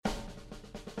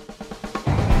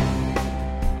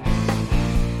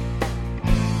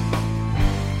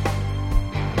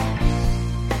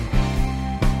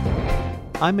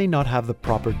I may not have the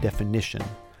proper definition,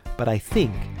 but I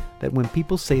think that when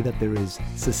people say that there is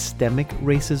systemic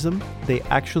racism, they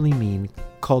actually mean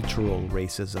cultural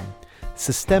racism.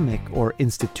 Systemic or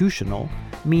institutional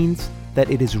means that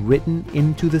it is written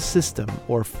into the system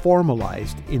or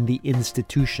formalized in the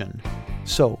institution.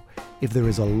 So, if there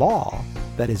is a law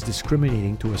that is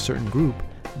discriminating to a certain group,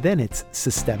 then it's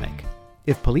systemic.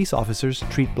 If police officers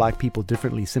treat black people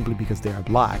differently simply because they are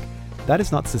black, that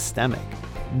is not systemic,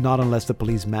 not unless the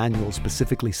police manual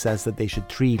specifically says that they should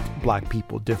treat black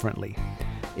people differently.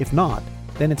 If not,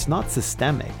 then it's not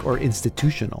systemic or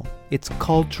institutional, it's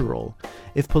cultural.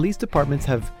 If police departments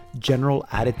have general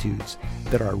attitudes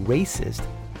that are racist,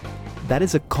 that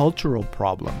is a cultural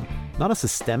problem, not a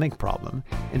systemic problem.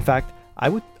 In fact, I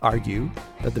would argue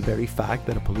that the very fact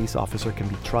that a police officer can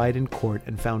be tried in court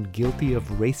and found guilty of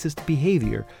racist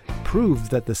behavior proves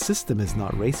that the system is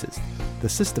not racist. The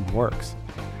system works.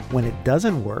 When it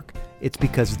doesn't work, it's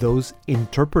because those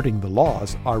interpreting the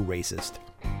laws are racist.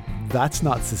 That's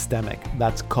not systemic,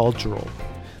 that's cultural.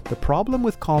 The problem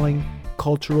with calling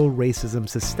cultural racism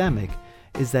systemic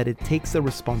is that it takes the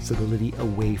responsibility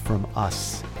away from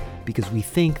us, because we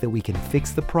think that we can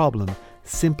fix the problem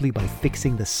simply by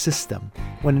fixing the system,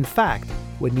 when in fact,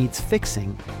 what needs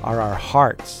fixing are our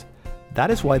hearts. That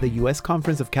is why the U.S.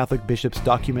 Conference of Catholic Bishops'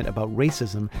 document about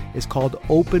racism is called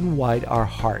Open Wide Our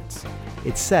Hearts.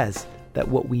 It says that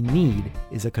what we need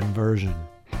is a conversion.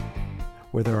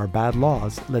 Where there are bad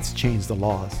laws, let's change the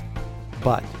laws.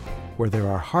 But where there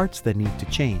are hearts that need to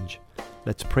change,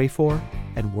 let's pray for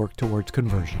and work towards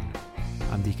conversion.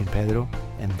 I'm Deacon Pedro,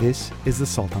 and this is the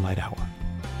Salt and Light Hour.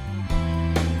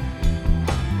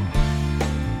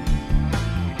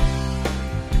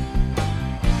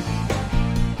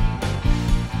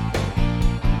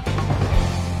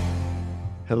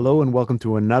 Hello and welcome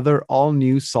to another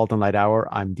all-new Salt and Light Hour.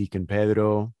 I'm Deacon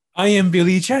Pedro. I am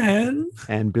Billy Chan.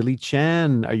 And Billy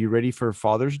Chan, are you ready for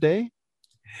Father's Day?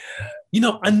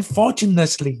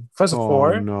 Unfortunately, first of all...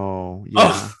 Oh, no.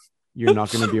 Yeah. You're not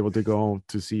going to be able to go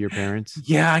to see your parents?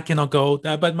 Yeah, I cannot go.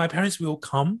 But my parents will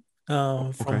come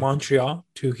from Montreal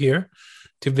to here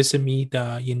to visit me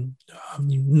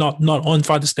not on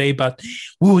Father's Day, but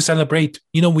we will celebrate.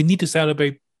 We need to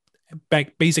celebrate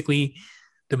basically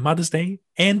the Mother's Day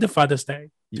and the Father's Day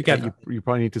together. Yeah, you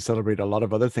probably need to celebrate a lot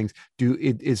of other things.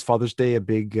 Is Father's Day a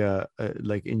big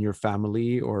like in your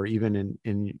family or even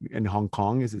in Hong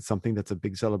Kong? Is it something that's a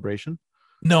big celebration?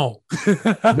 No.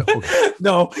 No. Okay.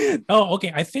 No. Oh,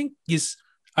 okay. I think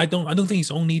I don't think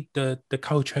it's only the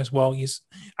culture as well.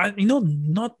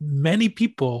 Not many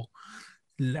people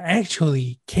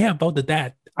actually care about the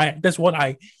dad. That's what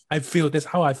I feel. That's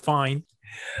how I find.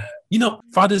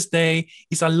 Father's Day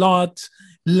is a lot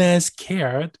less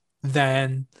cared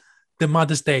than the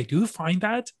Mother's Day. Do you find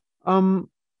that?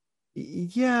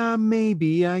 Yeah,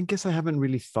 maybe. I guess I haven't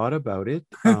really thought about it.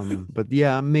 But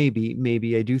yeah,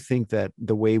 maybe. I do think that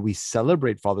the way we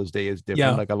celebrate Father's Day is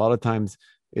different. Yeah. Like a lot of times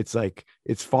it's like,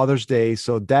 it's Father's Day,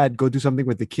 so Dad, go do something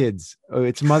with the kids. Oh,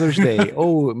 it's Mother's Day.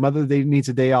 Oh, Mother's Day needs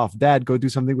a day off. Dad, go do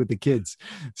something with the kids.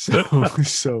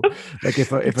 So like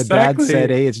if a dad said,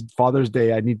 hey, it's Father's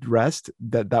Day, I need rest,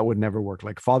 that would never work.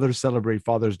 Like fathers celebrate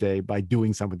Father's Day by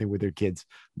doing something with their kids.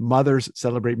 Mothers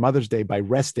celebrate Mother's Day by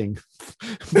resting,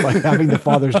 by having the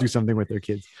fathers do something with their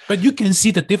kids. But you can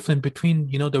see the difference between,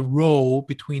 the role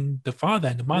between the father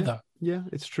and the mother. Yeah,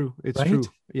 it's true. It's right? true.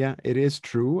 Yeah, it is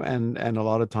true. And a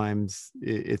lot of times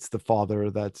it's the father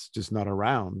that's just not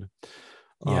around.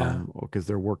 Yeah. Because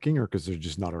they're working or because they're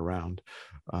just not around.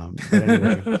 But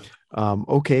anyway,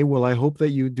 okay. Well, I hope that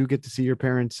you do get to see your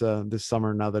parents this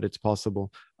summer now that it's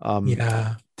possible.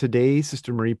 Yeah. Today,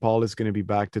 Sister Marie Paul is going to be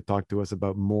back to talk to us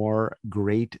about more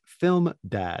great film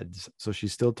dads. So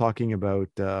she's still talking about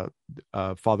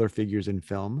father figures in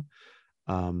film.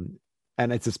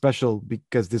 And it's a special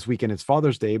because this weekend is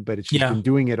Father's Day, but she's been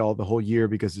doing it the whole year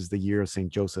because it's the year of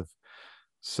St. Joseph.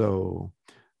 So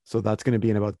that's going to be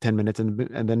in about 10 minutes.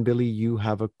 And then, Billy, you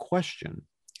have a question.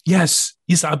 Yes,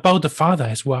 it's about the father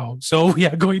as well. So we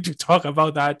are going to talk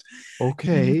about that.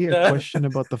 Okay, a question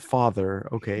about the father.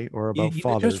 Okay, or about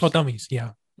fathers. Church for Dummies,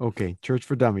 yeah. Okay, Church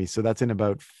for Dummies. So that's in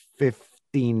about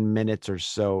 15 minutes or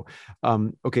so.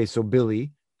 Okay, so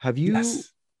Billy, have you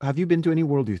been to any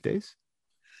World Youth Days?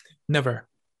 Never.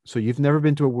 So you've never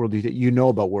been to a World Youth Day. You know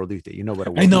about World Youth Day. You know what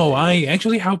a World I know. Youth Day is. I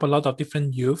actually help a lot of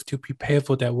different youth to prepare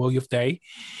for their World Youth Day.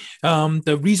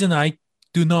 The reason I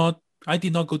did not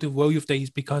go to World Youth Day is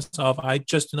because of I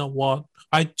just do not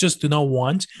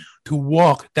want to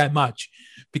walk that much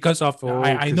because of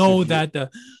I know that the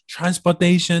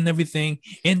transportation, everything,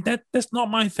 and that's not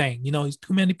my thing. It's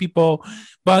too many people.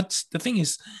 But the thing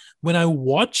is, when I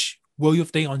watch World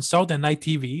Youth Day on Southern Light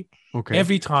TV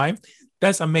every time.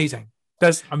 That's amazing.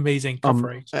 That's amazing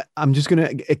coverage. I'm just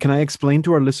can I explain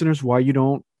to our listeners why you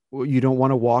don't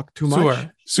want to walk too much?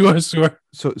 Sure.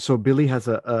 So Billy has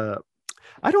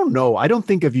I don't know. I don't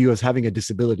think of you as having a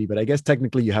disability, but I guess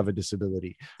technically you have a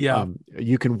disability. Yeah.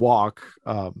 You can walk,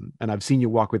 and I've seen you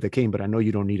walk with a cane, but I know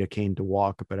you don't need a cane to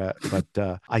walk. But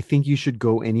I think you should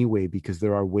go anyway because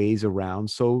there are ways around.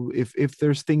 So if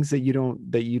there's things that you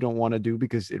don't want to do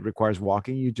because it requires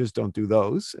walking, you just don't do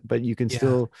those. But you can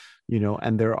still,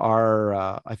 and there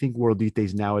are. I think World Youth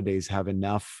Days nowadays have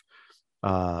enough.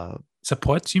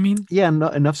 Supports, you mean? Yeah,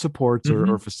 enough supports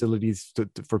or facilities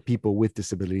for people with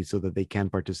disabilities so that they can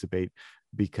participate,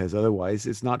 because otherwise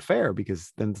it's not fair,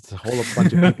 because then it's a whole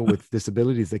bunch of people with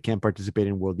disabilities that can't participate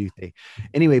in World Youth Day.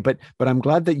 Anyway, but I'm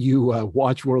glad that you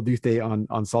watch World Youth Day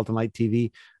on Salt and Light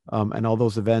TV and all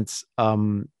those events.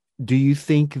 Do you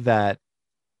think that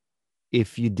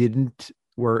if you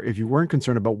weren't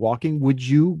concerned about walking, would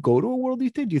you go to a World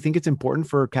Youth Day? Do you think it's important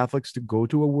for Catholics to go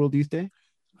to a World Youth Day?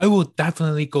 I will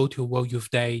definitely go to World Youth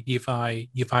Day if I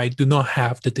do not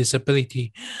have the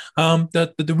disability.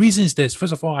 The reason is this.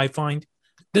 First of all, I find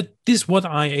that this is what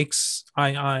I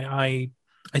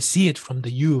see it from the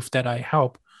youth that I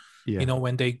help. Yeah.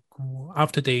 When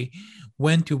after they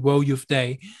went to World Youth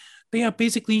Day, they are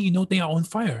basically they are on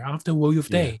fire after World Youth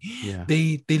Day. Yeah.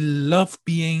 They love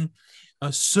being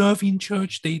served in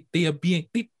church.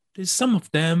 Some of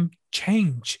them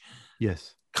change.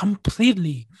 Yes.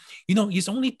 Completely. It's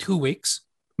only 2 weeks,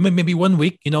 maybe 1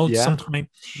 week, sometime.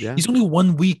 Yeah. It's only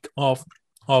 1 week of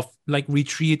like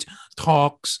retreat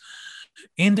talks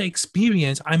and the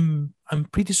experience. I'm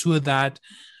pretty sure that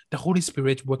the Holy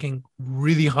Spirit working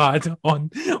really hard on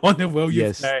the World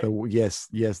Youth Day. Yes,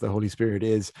 the Holy Spirit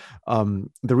is. The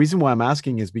reason why I'm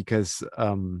asking is because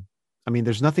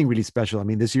there's nothing really special.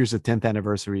 This year's the 10th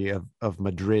anniversary of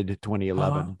Madrid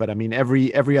 2011. But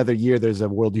every other year there's a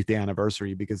World Youth Day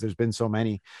anniversary because there's been so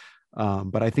many.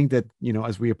 But I think that,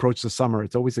 as we approach the summer,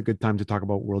 it's always a good time to talk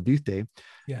about World Youth Day.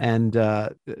 Yeah. And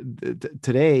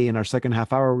today in our second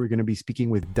half hour, we're going to be speaking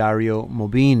with Dario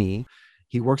Mobini.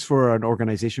 He works for an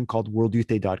organization called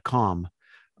worldyouthday.com.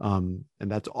 And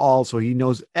that's all. So he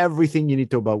knows everything you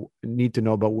need to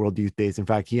know about World Youth Days. In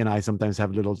fact, he and I sometimes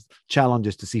have little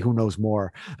challenges to see who knows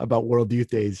more about World Youth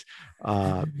Days.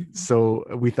 So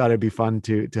we thought it'd be fun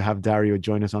to have Dario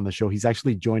join us on the show. He's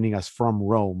actually joining us from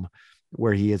Rome,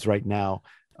 where he is right now.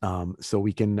 So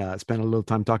we can spend a little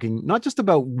time talking, not just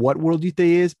about what World Youth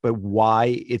Day is, but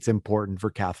why it's important for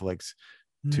Catholics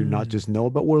to not just know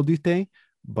about World Youth Day,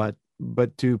 but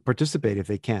to participate if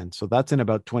they can. So that's in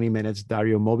about 20 minutes.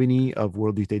 Dario Mobini of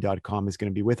worldyouthday.com is going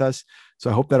to be with us.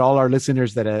 So I hope that all our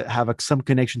listeners that have some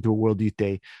connection to a World Youth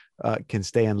Day can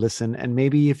stay and listen. And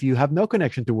maybe if you have no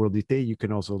connection to World Youth Day, you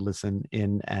can also listen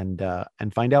in and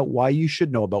find out why you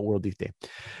should know about World Youth Day.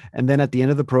 And then at the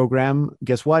end of the program,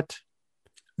 guess what?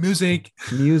 Music,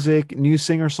 new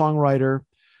singer-songwriter.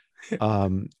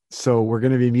 So we're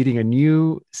going to be meeting a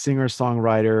new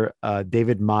singer-songwriter,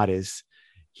 David Mares.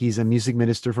 He's a music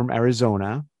minister from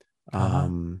Arizona.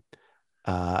 And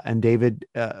David,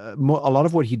 a lot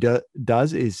of what he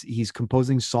does is he's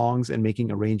composing songs and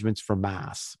making arrangements for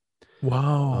Mass.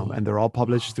 Wow. And they're all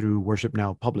published through Worship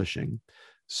Now Publishing.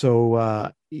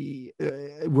 So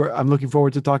I'm looking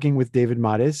forward to talking with David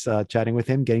Mares, chatting with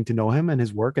him, getting to know him and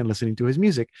his work and listening to his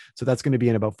music. So that's going to be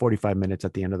in about 45 minutes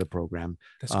at the end of the program.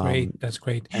 That's great. That's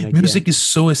great. Music is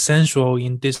so essential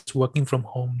in this working from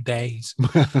home days.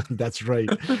 That's right.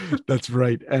 That's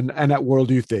right. And at World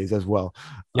Youth Days as well.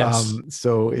 Yes.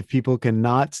 So if people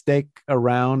cannot stick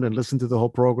around and listen to the whole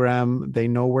program, they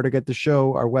know where to get the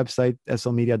show. Our website,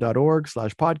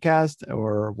 slmedia.org/podcast,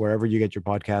 or wherever you get your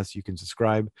podcasts, you can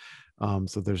subscribe.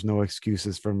 So there's no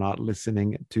excuses for not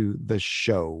listening to the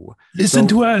show. Listen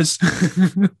to us.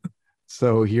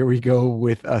 So here we go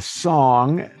with a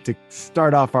song to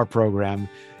start off our program.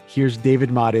 Here's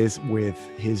David Mares with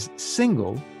his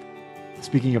single.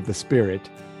 Speaking of the Spirit,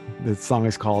 the song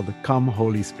is called Come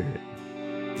Holy Spirit.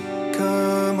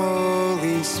 Come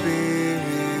Holy Spirit,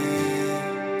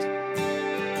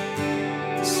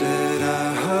 set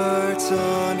our hearts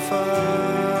on fire.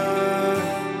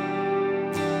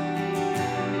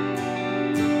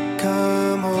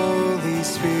 Come Holy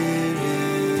Spirit,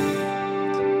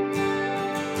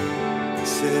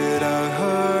 set our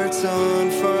hearts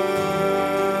on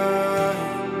fire.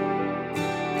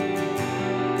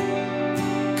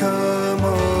 Come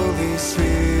Holy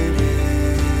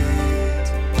Spirit,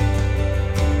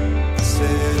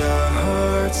 set our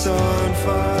hearts on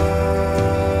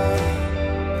fire.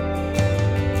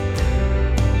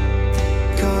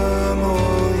 Come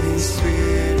Holy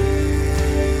Spirit,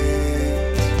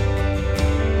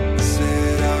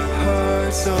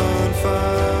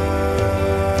 fire.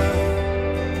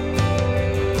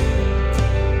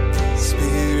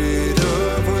 Spirit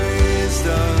of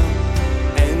wisdom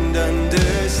and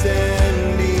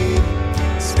understanding,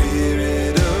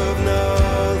 spirit of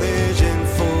knowledge and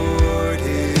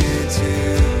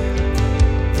fortitude,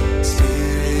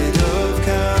 spirit of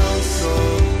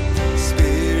counsel,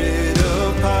 spirit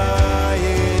of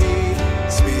piety,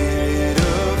 spirit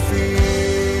of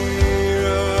fear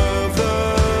of the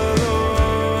Lord.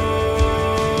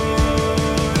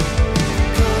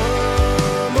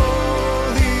 Come,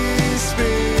 Holy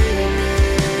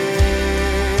Spirit,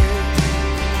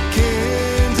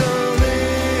 kindle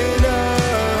in us.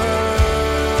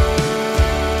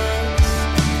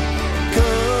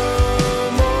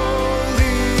 Come,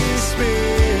 Holy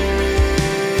Spirit,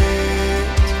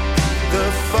 the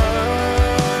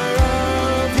fire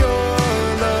of your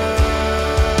love.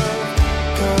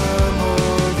 Come,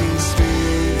 Holy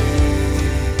Spirit,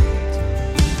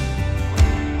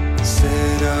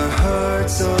 set our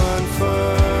hearts on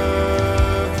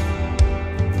fire.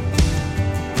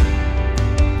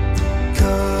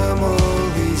 Come,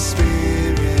 Holy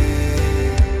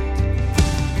Spirit,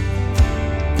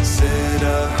 set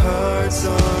our hearts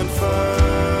on fire.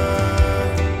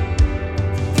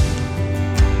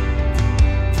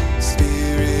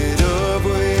 Spirit of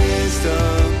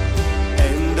wisdom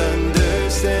and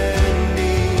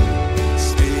understanding,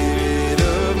 spirit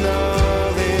of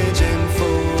knowledge and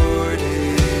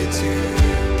fortitude,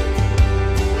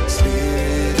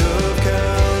 spirit of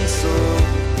counsel,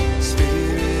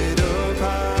 spirit of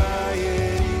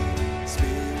piety,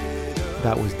 spirit of...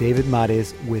 That was David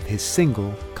Mares with his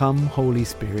single, Come Holy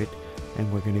Spirit,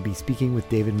 and we're going to be speaking with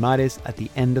David Mares at the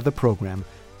end of the program,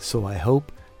 so I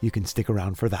hope you can stick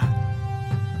around for that.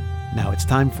 Now it's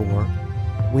time for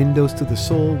Windows to the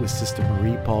Soul with Sister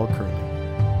Marie Paul Curley.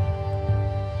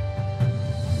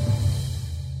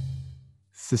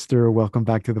 Sister, welcome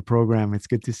back to the program. It's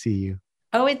good to see you.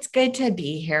 Oh, it's good to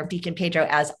be here, Deacon Pedro,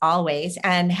 as always.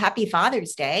 And happy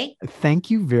Father's Day. Thank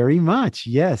you very much.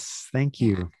 Yes, thank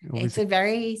you. It's a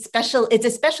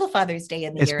special Father's Day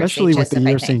in the year of Especially St. with the Joseph, year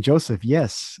I of think. St. Joseph.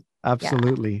 Yes,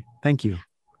 absolutely. Thank you.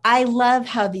 I love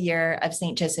how the year of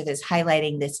St. Joseph is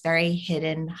highlighting this very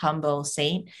hidden, humble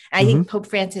saint. I think Pope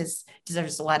Francis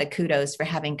deserves a lot of kudos for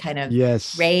having kind of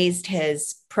Yes. raised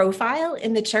his profile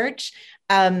in the church.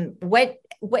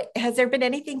 What has there been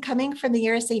anything coming from the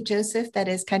year of St. Joseph that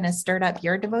has kind of stirred up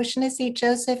your devotion to St.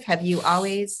 Joseph? Have you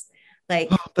always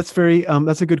That's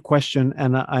a good question.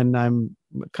 And I'm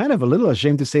kind of a little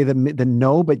ashamed to say that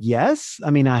no, but yes.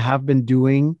 I mean, I have been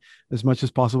doing as much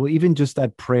as possible, even just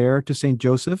that prayer to St.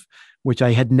 Joseph, which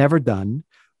I had never done.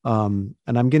 And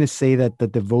I'm going to say that the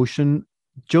devotion,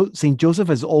 St. Joseph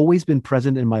has always been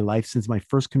present in my life since my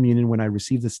first communion when I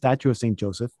received the statue of St.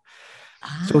 Joseph.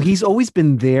 So he's always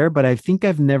been there, but I think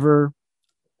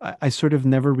I sort of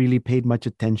never really paid much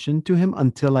attention to him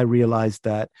until I realized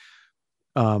that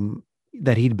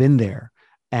he'd been there.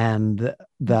 And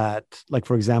that, like,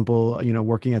 for example,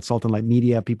 working at Salt and Light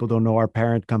Media, people don't know our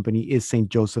parent company is St.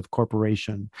 Joseph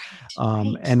Corporation.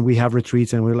 And we have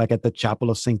retreats and we're like at the Chapel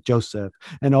of St. Joseph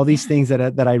and all these things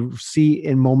that I see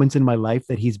in moments in my life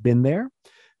that he's been there.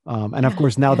 And of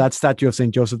course, now that statue of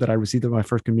St. Joseph that I received at my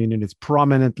first communion is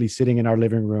prominently sitting in our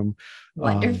living room.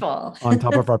 Wonderful. On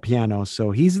top of our piano.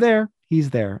 So he's there.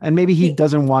 And maybe he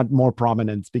doesn't want more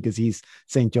prominence because he's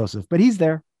St. Joseph, but he's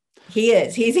there. He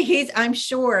is. He's. I'm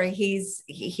sure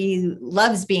he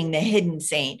loves being the hidden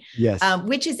saint. Yes.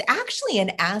 Which is actually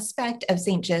an aspect of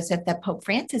St. Joseph that Pope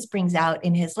Francis brings out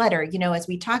in his letter. As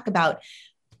we talk about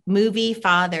movie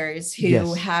fathers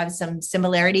who have some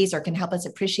similarities or can help us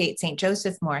appreciate St.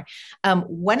 Joseph more.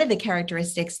 One of the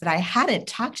characteristics that I hadn't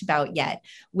talked about yet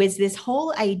was this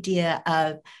whole idea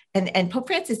of, and Pope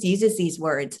Francis uses these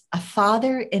words, a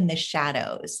father in the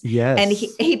shadows. Yes. And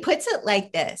he puts it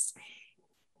like this.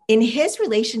 In his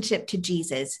relationship to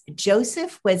Jesus,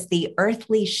 Joseph was the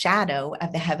earthly shadow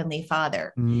of the Heavenly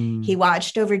Father. He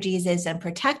watched over Jesus and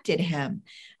protected him.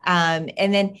 And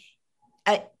then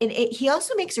he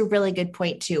also makes a really good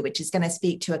point too, which is going to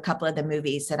speak to a couple of the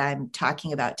movies that I'm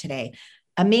talking about today.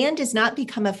 A man does not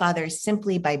become a father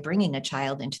simply by bringing a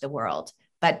child into the world,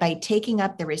 but by taking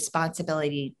up the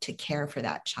responsibility to care for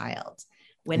that child.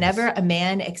 Whenever a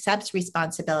man accepts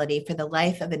responsibility for the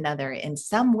life of another in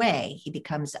some way, he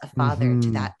becomes a father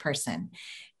to that person.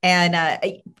 And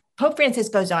Pope Francis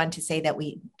goes on to say that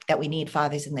we need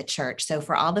fathers in the church. So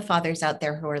for all the fathers out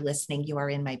there who are listening, you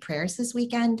are in my prayers this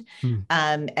weekend,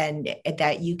 and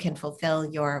that you can fulfill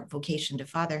your vocation to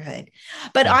fatherhood.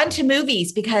 But on to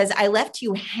movies, because I left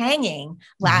you hanging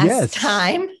last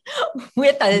time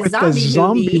with a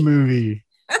zombie movie.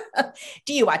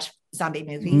 Do you watch zombie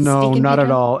movies? No, Deacon not at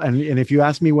Pedro? all. And if you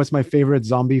ask me what's my favorite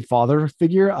zombie father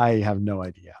figure, I have no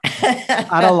idea.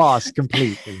 At a loss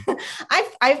completely.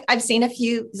 I've seen a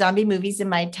few zombie movies in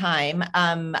my time.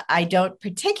 I don't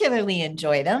particularly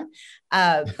enjoy them,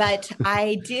 but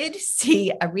I did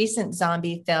see a recent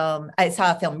zombie film. I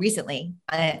saw a film recently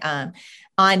on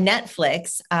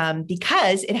Netflix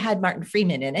because it had Martin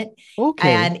Freeman in it.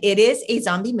 Okay. And it is a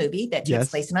zombie movie that takes Yes.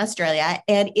 place in Australia,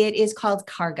 and it is called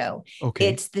Cargo. Okay.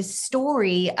 It's the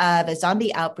story of a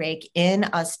zombie outbreak in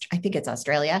I think it's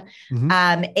Australia.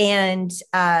 Mhm. And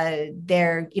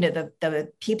they're,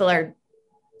 the people are,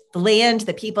 the land,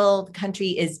 the people, the country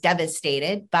is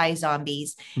devastated by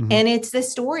zombies. Mhm. And it's the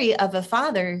story of a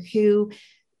father who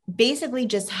basically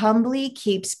just humbly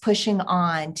keeps pushing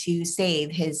on to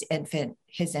save his infant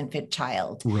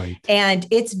child. Right. And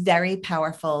it's very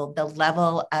powerful, the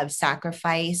level of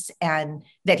sacrifice and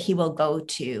that he will go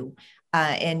to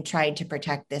in trying to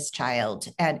protect this child.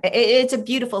 And it's a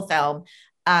beautiful film.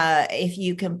 If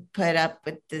you can put up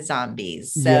with the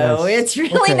zombies. So Yes. it's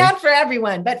really Okay. not for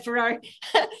everyone, but for our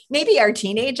maybe our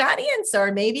teenage audience,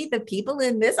 or maybe the people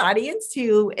in this audience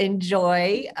who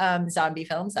enjoy zombie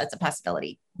films, that's a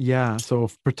possibility. Yeah. So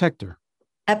protector.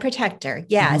 A protector,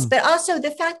 yes. Mhm. But also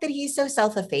the fact that he's so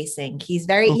self-effacing. He's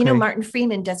very, Okay. Martin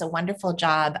Freeman does a wonderful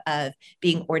job of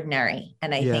being ordinary.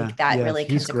 And I think that yes, really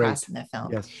he's comes across great. in the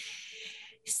film. Yes.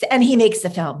 And he makes the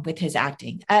film with his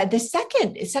acting. The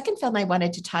second film I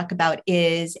wanted to talk about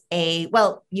is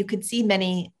you could see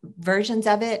many versions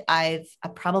of it. I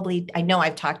know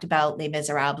I've talked about Les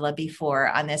Miserables before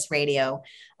on this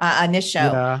on this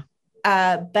show.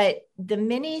 Yeah. But the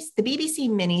BBC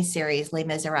miniseries Les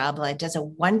Miserables does a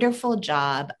wonderful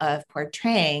job of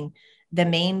portraying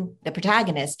the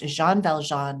protagonist, Jean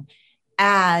Valjean,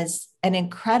 as an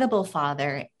incredible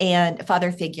father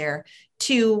figure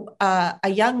to a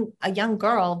young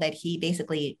girl that he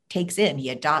basically takes in. He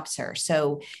adopts her.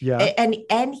 So Yeah.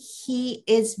 and he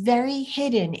is very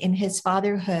hidden in his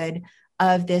fatherhood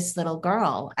of this little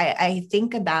girl. I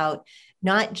think about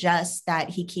not just that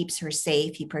he keeps her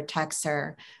safe, he protects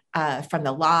her from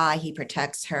the law, he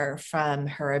protects her from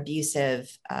her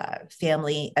abusive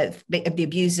family, the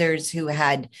abusers who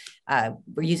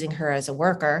were using her as a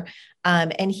worker.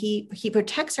 And he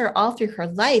protects her all through her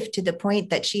life to the point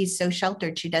that she's so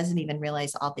sheltered, she doesn't even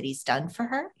realize all that he's done for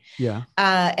her. Yeah.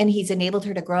 And he's enabled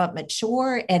her to grow up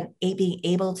mature and being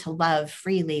able to love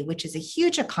freely, which is a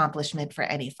huge accomplishment for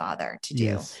any father to do.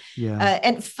 Yes. Yeah.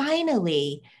 And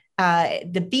finally,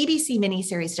 the BBC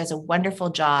miniseries does a wonderful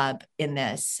job in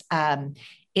this.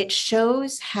 It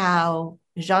shows how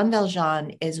Jean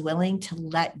Valjean is willing to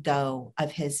let go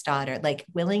of his daughter, like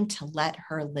willing to let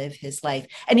her live his life.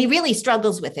 And he really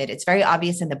struggles with it. It's very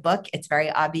obvious in the book. It's very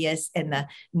obvious in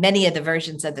many of the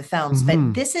versions of the films. Mhm.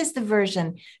 But this is the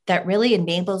version that really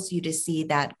enables you to see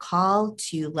that call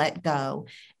to let go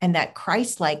and that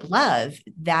Christ-like love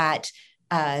that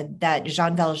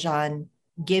Jean Valjean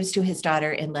gives to his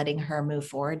daughter in letting her move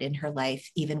forward in her life,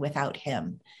 even without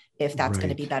him, if that's going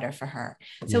to be Right. better for her.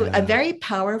 So Yeah. a very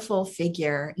powerful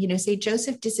figure, say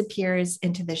Joseph disappears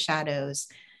into the shadows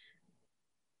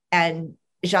and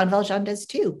Jean Valjean does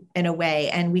too, in a way.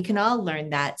 And we can all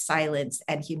learn that silence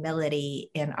and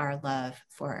humility in our love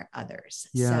for others.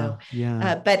 Yeah. So,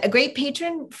 Yeah. but a great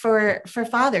patron for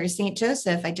fathers, St.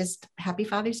 Joseph. Happy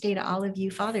Father's Day to all of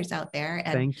you fathers out there.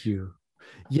 And Thank you.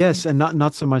 Yes, and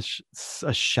not so much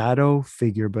a shadow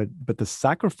figure, but the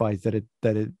sacrifice that it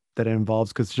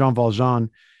involves. Because Jean Valjean,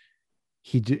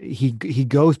 he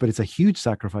goes, but it's a huge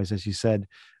sacrifice, as you said.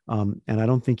 And I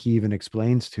don't think he even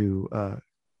explains to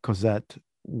Cosette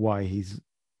why he's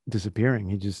disappearing.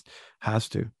 He just has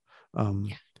to.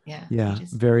 Yeah,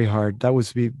 very hard. That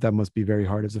must be very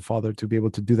hard as a father to be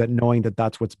able to do that, knowing that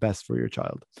that's what's best for your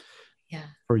child. Yeah.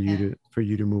 For you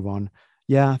to move on.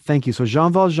 Yeah, thank you. So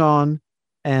Jean Valjean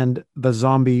and the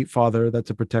zombie father,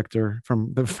 that's a protector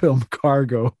from the film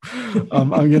Cargo. I'm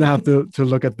gonna have to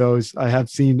look at those. I have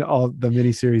seen all the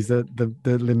miniseries, the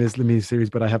Les Mis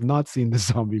miniseries, but I have not seen the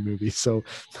zombie movie, so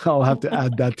I'll have to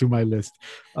add that to my list.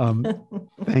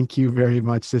 Thank you very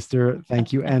much, sister.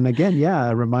 Thank you. And again,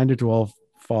 a reminder to all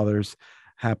fathers,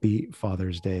 happy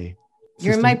Father's Day.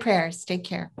 You're in my prayers. Take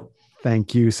care.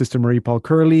 Thank you, Sister Marie Paul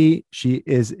Curley. She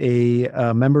is a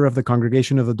member of the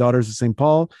Congregation of the Daughters of St.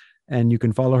 Paul, and you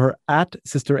can follow her at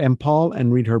Sister M. Paul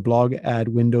and read her blog at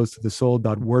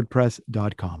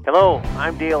windowstothesoul.wordpress.com. Hello,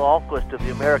 I'm Dale Ahlquist of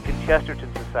the American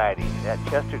Chesterton Society, that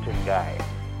Chesterton guy,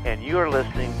 and you're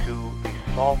listening to the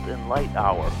Salt and Light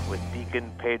Hour with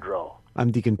Deacon Pedro.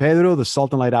 I'm Deacon Pedro. The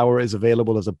Salt and Light Hour is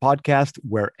available as a podcast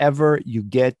wherever you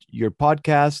get your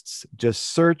podcasts.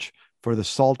 Just search for the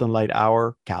Salt and Light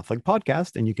Hour Catholic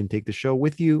podcast, and you can take the show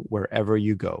with you wherever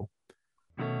you go.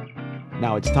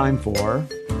 Now it's time for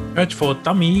Church for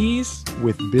Dummies.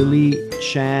 with Billy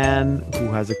Chan, who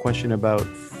has a question about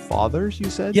fathers, you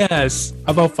said? Yes,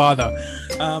 about father.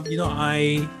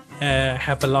 I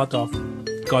have a lot of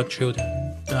godchildren.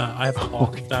 I have a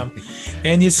lot of them,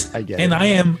 and I get and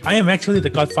it. I am actually the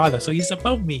godfather. So it's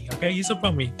about me. Okay, it's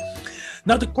about me.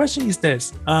 Now the question is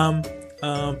this.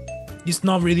 It's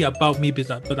not really about me,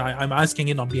 but I'm asking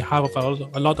it on behalf of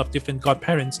a lot of different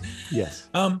godparents. Yes.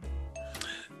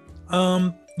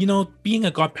 Being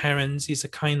a godparent is a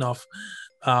kind of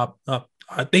I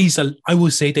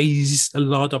would say there is a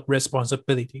lot of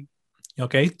responsibility,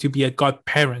 okay, to be a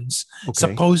godparent, Okay.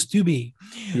 supposed to be.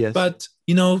 Yes. But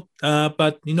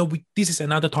this is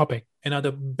another topic,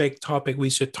 another big topic. We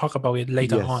should talk about it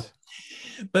later Yes. on.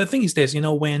 But the thing is this,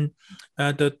 when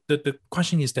the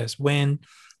question is this, when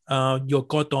your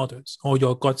goddaughters or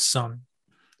your godson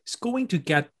is going to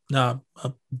get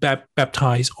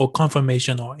baptized or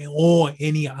confirmation or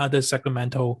any other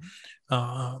sacramental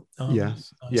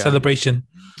Yes. Yeah. celebration,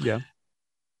 Yeah.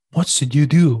 what should you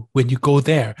do when you go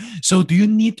there? So do you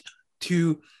need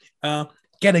to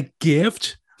get a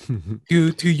gift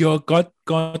to your god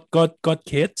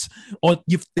kids, or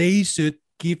if they should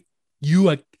give you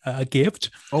a gift?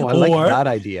 Oh, I like Or, that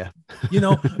idea.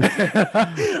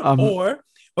 Or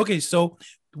okay, so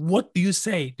what do you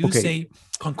say? Do you Okay. say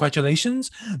congratulations?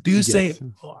 Do you say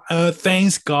Yes.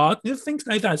 thanks God? Things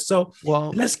like that. So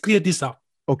Well, let's clear this up.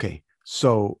 okay.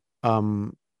 So,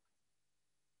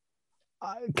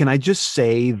 can I just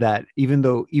say that even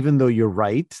though you're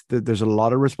right, that there's a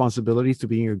lot of responsibilities to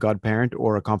being a godparent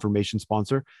or a confirmation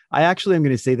sponsor, I actually am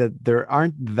going to say that there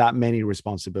aren't that many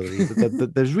responsibilities.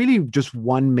 that there's really just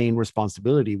one main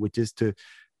responsibility, which is to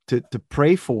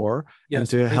pray for and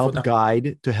to pray for help them.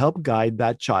 guide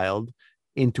that child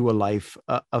into a life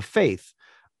of faith.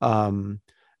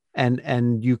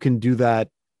 And you can do that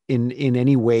in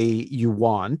any way you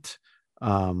want.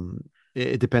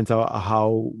 It depends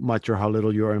how much or how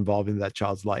little you're involved in that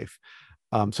child's life.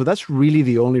 So that's really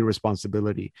the only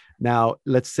responsibility. Now,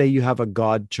 let's say you have a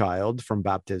godchild from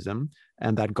baptism,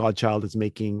 and that godchild is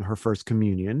making her first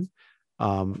communion.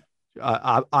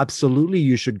 Absolutely,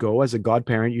 you should go as a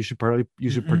godparent. You should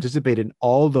Mhm. participate in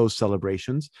all those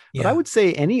celebrations. But I Yeah. would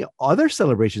say any other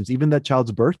celebrations, even that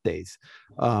child's birthdays,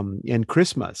 and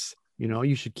Christmas.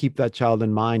 You should keep that child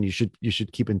in mind. You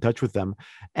should keep in touch with them.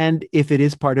 And if it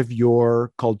is part of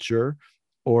your culture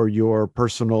or your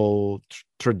personal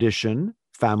tradition,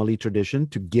 family tradition,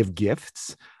 to give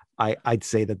gifts, I'd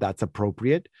say that that's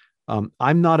appropriate.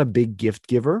 I'm not a big gift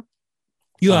giver.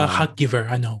 You are a hug giver,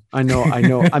 I know. I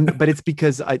know. But it's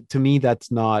because to me,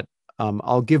 that's not,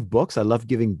 I'll give books. I love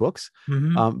giving books,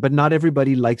 Mhm. but not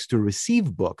everybody likes to receive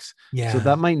books. Yeah. So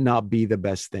that might not be the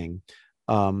best thing.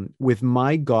 With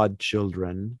my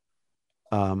godchildren,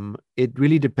 it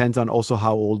really depends on also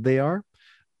how old they are.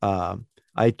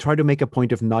 I try to make a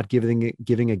point of not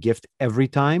giving a gift every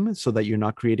time, so that you're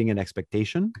not creating an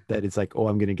expectation that it's like, oh,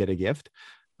 I'm going to get a gift.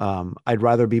 I'd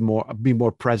rather be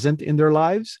more present in their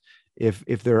lives.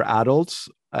 If they're adults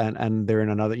and they're in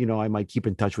another, I might keep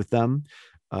in touch with them.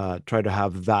 Try to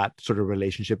have that sort of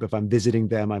relationship. If I'm visiting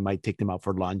them, I might take them out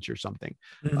for lunch or something,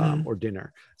 Mhm. or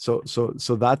dinner. So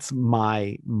that's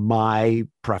my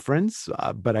preference.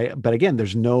 But again,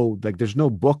 there's no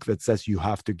book that says you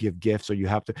have to give gifts, or you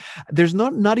have to. There's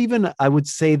not even, I would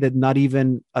say that not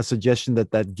even a suggestion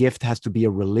that gift has to be a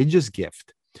religious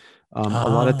gift. A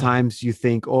lot of times you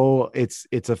think, oh,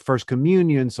 it's a first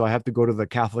communion, so I have to go to the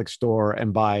Catholic store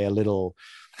and buy a little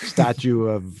statue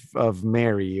of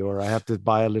Mary, or I have to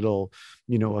buy a little,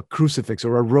 a crucifix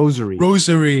or a rosary.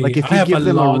 Rosary. Like if I you have give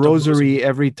them a lot of rosary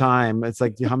every time, it's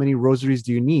like, how many rosaries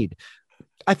do you need?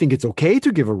 I think it's okay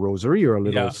to give a rosary or a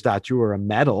little Yeah. statue or a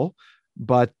medal,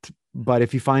 but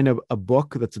if you find a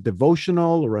book that's a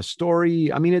devotional or a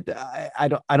story, I mean, I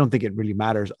don't think it really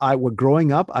matters.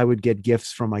 Growing up, I would get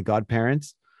gifts from my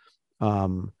godparents,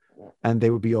 and they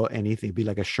would be anything. It'd be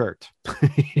like a shirt.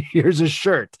 Here's a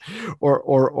shirt,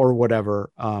 or whatever.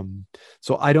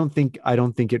 So I don't think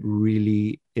it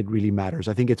really matters.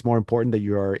 I think it's more important that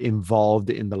you are involved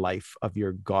in the life of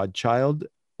your godchild,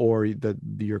 or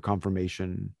your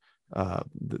confirmation,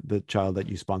 the child that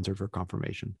you sponsored for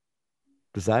confirmation.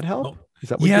 Does that help? Oh, Is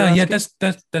that what you're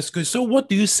asking? that's good. So what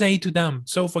do you say to them?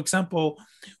 So for example,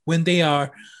 when they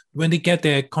get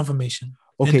their confirmation,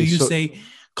 Okay, and do you so- say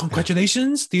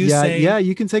congratulations? Do you yeah, say yeah,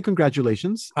 you can say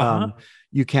congratulations. Uh-huh.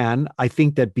 You can. I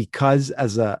think that because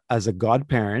as a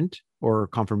godparent or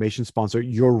confirmation sponsor,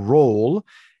 your role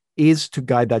is to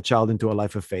guide that child into a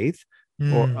life of faith.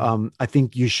 or Mm. I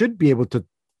think you should be able to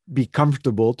be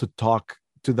comfortable to talk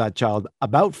to that child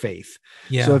about faith.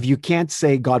 Yeah. So if you can't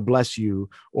say God bless you,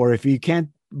 or if you can't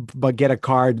but get a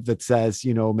card that says,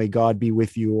 may God be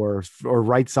with you, or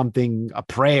write something, a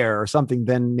prayer or something,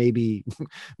 then maybe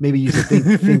you should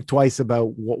think twice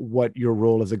about what your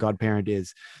role as a godparent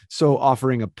is. So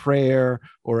offering a prayer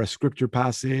or a scripture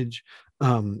passage,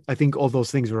 I think all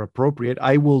those things are appropriate.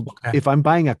 I will, Okay. if I'm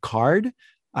buying a card,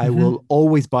 I Mhm. will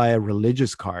always buy a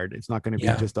religious card. It's not going to be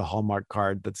Yeah. just a Hallmark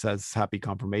card that says happy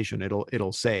confirmation.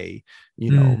 It'll say,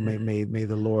 Mm. may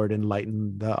the Lord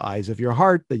enlighten the eyes of your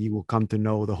heart that you will come to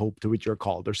know the hope to which you're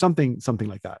called, or something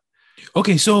like that.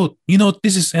 Okay, so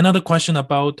this is another question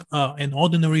about an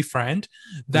ordinary friend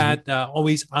that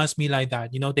always asks me like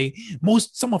that.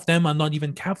 Some of them are not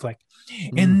even Catholic,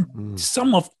 and Mm.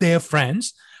 some of their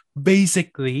friends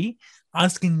basically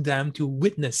asking them to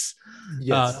witness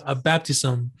Yes. a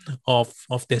baptism of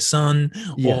their son,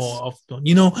 Yes. or of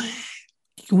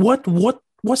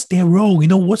what's their role?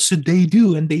 What should they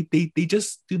do? And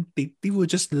they were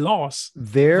just lost.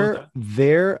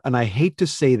 They're, and I hate to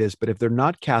say this, but if they're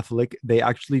not Catholic, they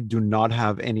actually do not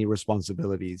have any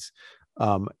responsibilities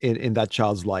in that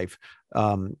child's life.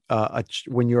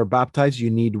 When you're baptized, you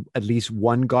need at least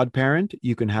one godparent.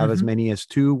 You can have as many as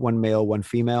two, one male, one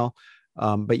female,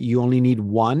 but you only need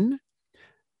one.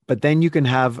 But then you can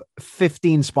have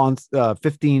 15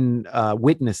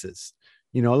 witnesses.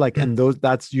 And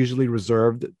that's usually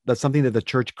reserved. That's something that the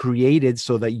church created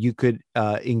so that you could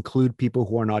include people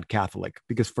who are not Catholic,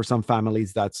 because for some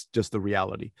families, that's just the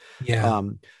reality. Yeah.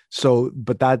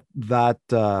 But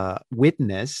that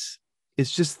witness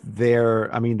is just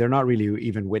there. I mean, they're not really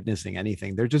even witnessing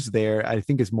anything. They're just there. I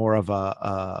think it's more of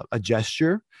a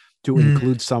gesture to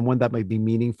include someone that might be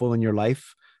meaningful in your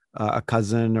life. A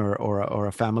cousin or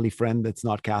a family friend that's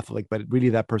not Catholic, but really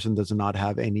that person does not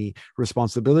have any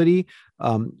responsibility.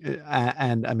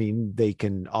 And I mean, they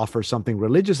can offer something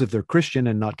religious if they're Christian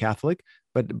and not Catholic,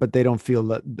 but they don't feel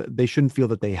that they shouldn't feel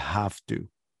that they have to.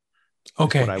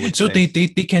 Okay, so they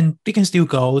can still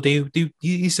go.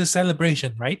 It's a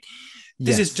celebration, right?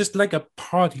 This is just like a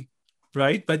party,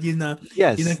 right? But in a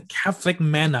Catholic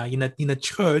manner, in a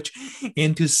church,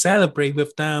 and to celebrate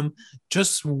with them,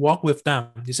 just walk with them.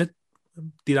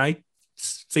 Did I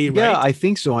say it right? Yeah, I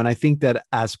think so. And I think that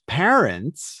as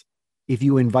parents, if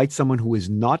you invite someone who is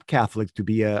not Catholic to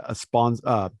be a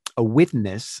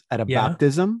witness at a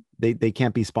baptism, they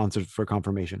can't be sponsored for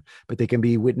confirmation, but they can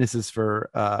be witnesses for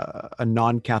a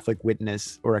non-Catholic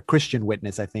witness or a Christian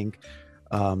witness, I think.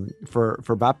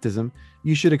 For baptism,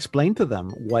 you should explain to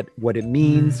them what it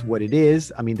means, what it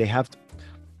is. I mean, they have to,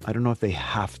 I don't know if they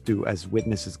have to, as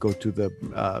witnesses, go to the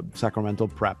sacramental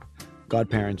prep.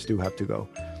 Godparents do have to go,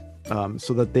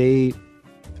 so that they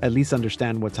at least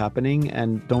understand what's happening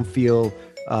and don't feel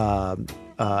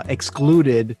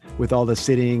excluded with all the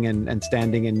sitting and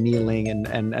standing and kneeling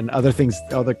and other things,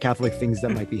 other Catholic things that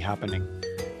might be happening.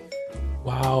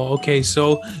 Wow. Okay.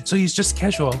 So it's just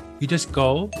casual. You just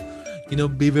go,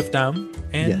 be with them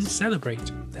and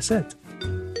celebrate. That's it.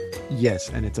 Yes,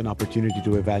 and it's an opportunity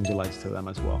to evangelize to them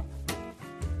as well.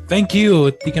 Thank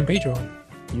you, Deacon Pedro.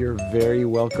 You're very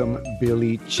welcome,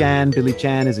 Billy Chan. Billy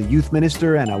Chan is a youth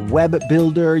minister and a web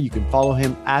builder. You can follow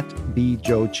him at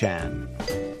bjoechan.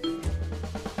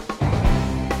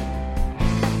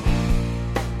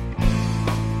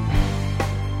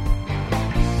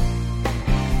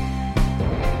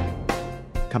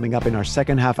 Coming up in our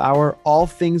second half hour, all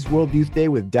things World Youth Day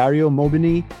with Dario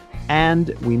Mobini, and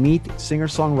we meet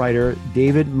singer-songwriter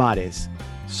David Mares.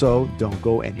 So don't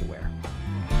go anywhere.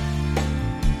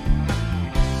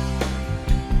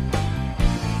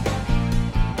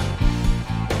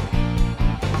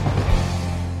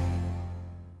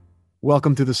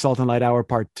 Welcome to the Salt and Light Hour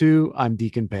Part 2. I'm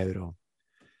Deacon Pedro.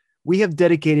 We have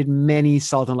dedicated many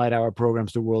Salt and Light Hour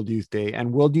programs to World Youth Day,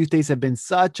 and World Youth Days have been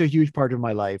such a huge part of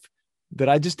my life that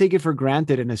I just take it for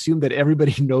granted and assume that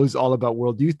everybody knows all about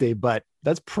World Youth Day, but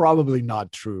that's probably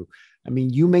not true. I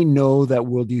mean, you may know that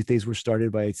World Youth Days were started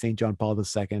by St. John Paul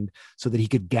II so that he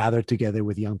could gather together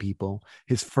with young people.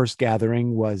 His first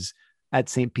gathering was at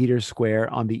St. Peter's Square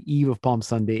on the eve of Palm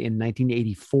Sunday in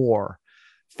 1984.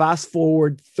 Fast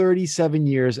forward 37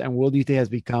 years, and World Youth Day has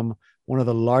become one of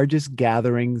the largest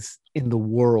gatherings in the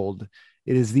world.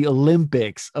 It is the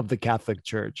Olympics of the Catholic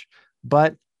Church.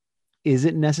 But is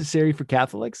it necessary for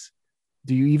Catholics?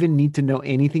 Do you even need to know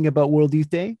anything about World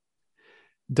Youth Day?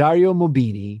 Dario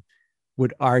Mobini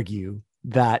would argue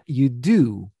that you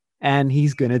do, and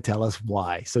he's going to tell us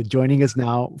why. So joining us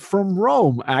now from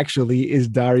Rome, actually, is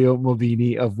Dario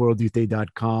Mobini of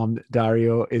worldyouthday.com.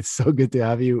 Dario, it's so good to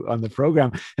have you on the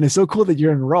program, and it's so cool that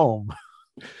you're in Rome.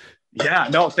 Yeah,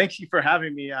 no, thank you for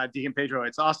having me, Deacon Pedro.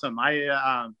 It's awesome.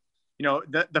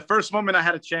 The first moment I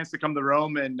had a chance to come to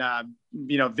Rome and,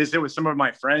 visit with some of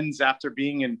my friends after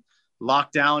being in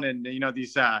lockdown and,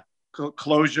 these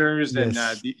closures and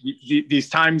Yes. these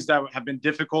times that have been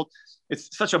difficult.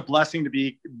 It's such a blessing to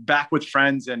be back with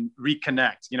friends and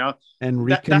reconnect, And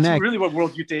that's reconnect. really what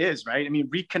World Youth Day is, right? I mean,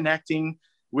 reconnecting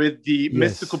with the Yes.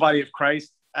 mystical body of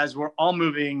Christ as we're all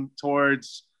moving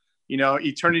towards,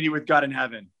 eternity with God in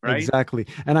heaven, right? Exactly.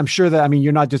 And I'm sure that, I mean,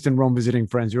 you're not just in Rome visiting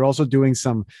friends, you're also doing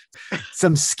some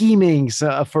schemings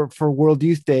for World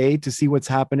Youth Day to see what's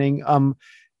happening.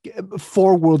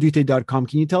 For worldyouthday.com,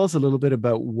 can you tell us a little bit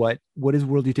about what is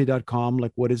worldyouthday.com?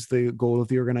 Like, what is the goal of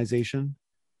the organization?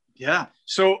 Yeah.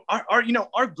 So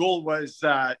our goal was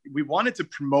we wanted to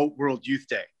promote World Youth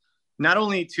Day, not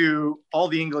only to all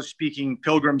the English speaking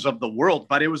pilgrims of the world,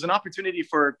 but it was an opportunity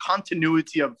for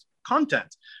continuity of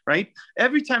content, right?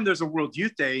 Every time there's a World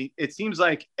Youth Day, it seems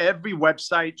like every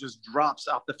website just drops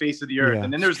off the face of the earth. Yeah,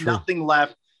 And then it's there's true. nothing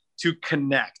left to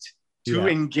connect, to Yeah.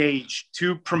 engage,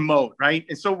 to promote, right?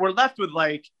 And so we're left with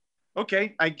like,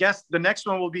 okay, I guess the next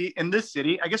one will be in this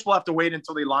city. I guess we'll have to wait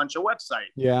until they launch a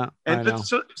website. Yeah. I And know.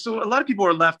 so a lot of people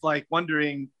are left like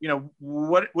wondering,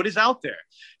 what is out there.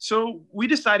 So we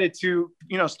decided to,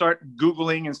 start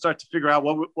Googling and start to figure out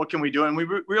what can we do. And we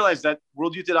realized that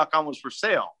worldyouth.com was for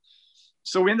sale.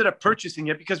 So we ended up purchasing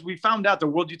it because we found out that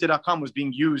worldyouth.com was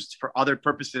being used for other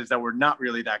purposes that were not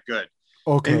really that good.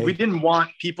 Okay. And we didn't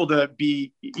want people to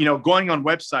be, going on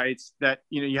websites that,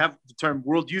 you have the term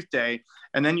World Youth Day,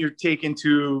 and then you're taken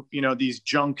to, these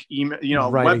junk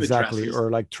email, Right, web exactly. addresses. Or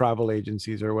like travel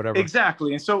agencies or whatever.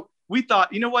 Exactly. And so we thought,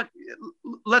 what,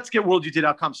 let's get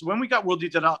worldyouth.com. So when we got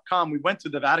worldyouth.com, we went to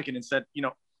the Vatican and said,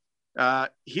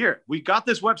 here, we got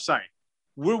this website.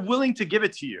 We're willing to give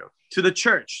it to you, to the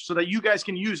church, so that you guys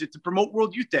can use it to promote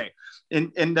World Youth Day. And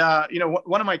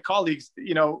one of my colleagues,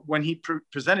 when he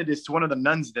presented this to one of the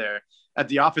nuns there at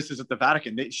the offices at the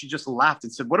Vatican, she just laughed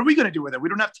and said, what are we going to do with it? We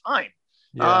don't have time.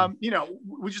 Yeah.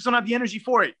 We just don't have the energy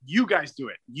for it. You guys do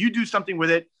it. You do something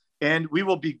with it, and we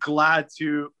will be glad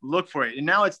to look for it. And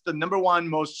now it's the number one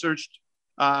most searched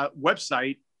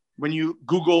website when you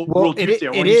Google World Youth Day.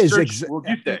 Or when you search World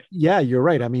Youth Day. Yeah, you're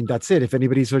right. I mean, that's it. If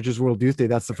anybody searches World Youth Day,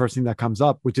 that's the first thing that comes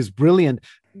up, which is brilliant.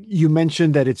 You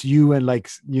mentioned that it's you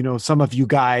and some of you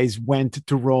guys went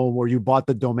to Rome or you bought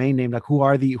the domain name. Like, who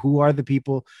are the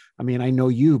people? I mean, I know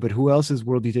you, but who else is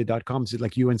worldyouthday.com? Is it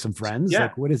like you and some friends? Yeah.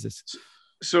 Like, what is this?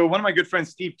 So one of my good friends,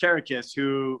 Steve Karakis,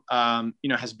 who,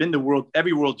 has been to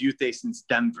every World Youth Day since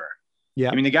Denver. Yeah.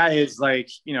 I mean, the guy is like,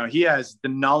 he has the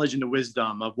knowledge and the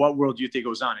wisdom of what World Youth Day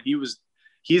goes on. And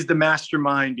he's the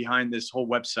mastermind behind this whole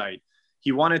website.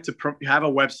 He wanted to have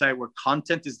a website where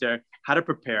content is there, how to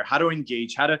prepare, how to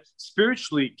engage, how to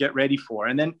spiritually get ready for,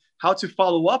 and then how to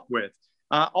follow up with.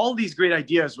 All these great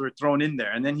ideas were thrown in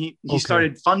there. And then he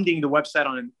started funding the website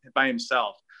by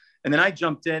himself. And then I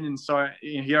jumped in, and so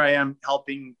here I am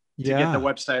helping to get the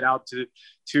website out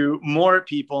to more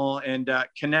people and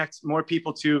connect more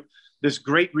people to this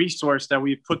great resource that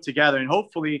we've put together, and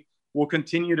hopefully we'll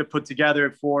continue to put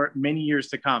together for many years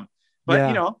to come.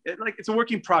 But it's a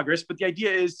work in progress. But the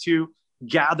idea is to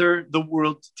gather the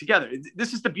world together.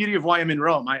 This is the beauty of why I'm in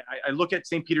Rome. I look at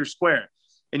St. Peter's Square,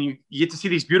 and you get to see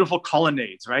these beautiful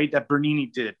colonnades, right, that Bernini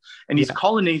did. And these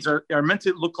colonnades are meant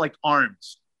to look like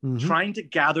arms, trying to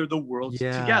gather the world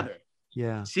together.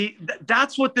 Yeah. See,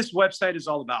 that's what this website is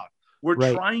all about. We're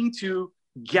trying to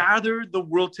gather the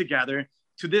world together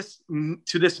to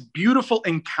this beautiful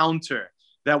encounter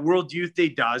that World Youth Day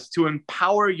does to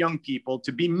empower young people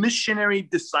to be missionary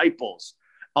disciples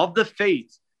of the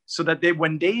faith, so that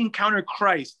when they encounter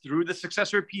Christ through the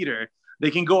successor of Peter, they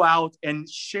can go out and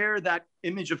share that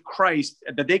image of Christ,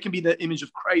 that they can be the image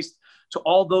of Christ to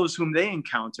all those whom they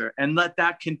encounter, and let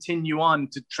that continue on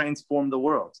to transform the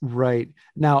world. Right.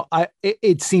 Now,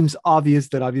 it seems obvious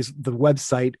that the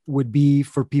website would be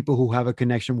for people who have a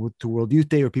connection to World Youth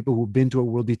Day or people who've been to a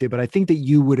World Youth Day, but I think that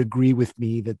you would agree with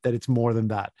me that it's more than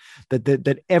that,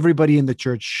 that everybody in the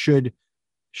church should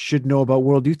know about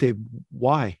World Youth Day.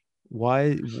 Why?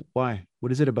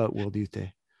 What is it about World Youth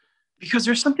Day? Because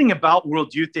there's something about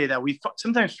World Youth Day that we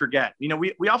sometimes forget.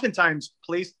 We oftentimes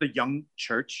place the young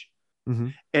church,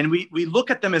 and we look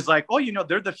at them as like,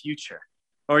 they're the future,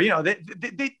 or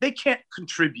they can't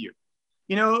contribute.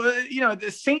 The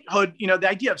sainthood. The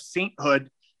idea of sainthood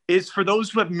is for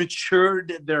those who have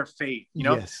matured their faith.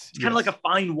 It's kind of like a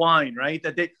fine wine, right?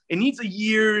 That it needs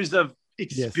years of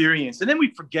experience, and then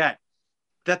we forget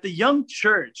that the young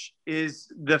church is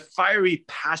the fiery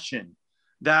passion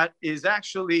that is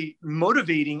actually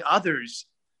motivating others,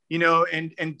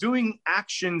 and doing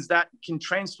actions that can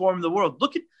transform the world.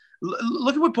 Look at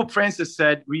what Pope Francis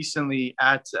said recently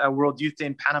at World Youth Day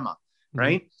in Panama,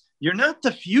 right? You're not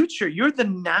the future, you're the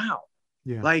now.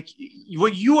 Yeah. Like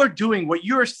what you are doing, what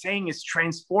you are saying is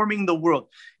transforming the world.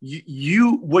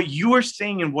 What you are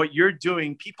saying and what you're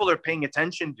doing, people are paying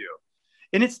attention to.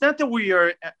 And it's not that we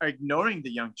are ignoring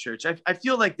the young church. I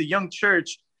feel like the young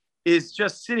church is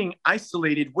just sitting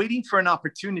isolated, waiting for an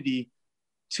opportunity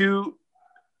to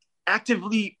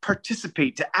actively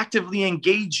participate, to actively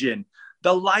engage in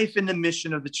the life and the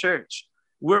mission of the church.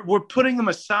 We're putting them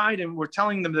aside and we're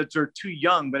telling them that they're too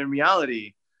young, but in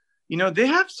reality, they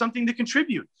have something to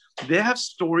contribute. They have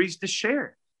stories to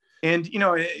share. And,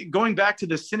 going back to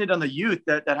the Synod on the Youth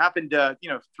that happened,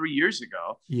 3 years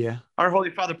ago, our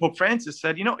Holy Father, Pope Francis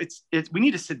said, we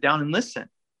need to sit down and listen.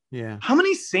 Yeah. How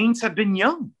many saints have been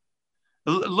young?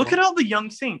 Look at all the young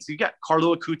saints. You got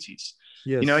Carlo Acutis.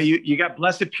 Yes. You got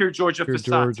Blessed Pier Giorgio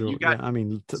Fossati. You got,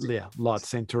 lots.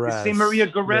 Saint Therese, Saint Maria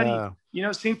Goretti.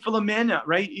 Saint Philomena,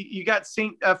 right? You got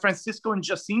Saint Francisco and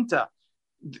Jacinta.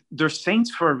 They're saints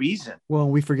for a reason. Well,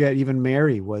 we forget even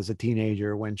Mary was a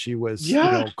teenager when she was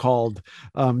called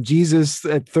Jesus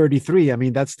at 33. I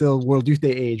mean, that's still World Youth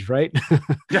Day age, right?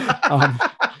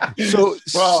 So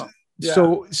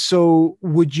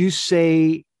would you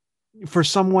say, for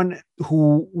someone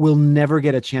who will never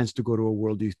get a chance to go to a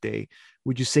World Youth Day,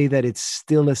 would you say that it's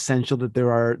still essential that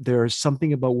there's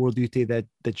something about World Youth Day that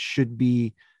should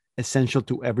be essential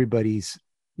to everybody's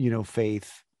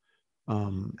faith?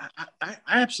 I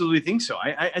absolutely think so.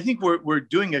 I think we're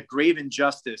doing a grave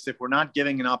injustice if we're not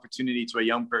giving an opportunity to a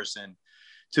young person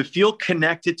to feel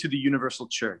connected to the universal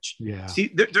church. Yeah.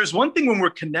 See, there's one thing when we're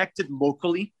connected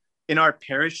locally in our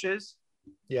parishes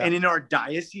and in our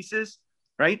dioceses,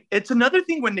 right? It's another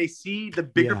thing when they see the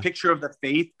bigger picture of the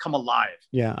faith come alive.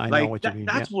 Yeah, I know what you mean.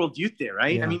 That's World Youth Day,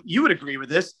 right? Yeah. I mean, you would agree with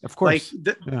this. Of course.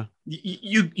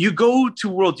 You go to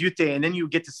World Youth Day and then you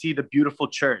get to see the beautiful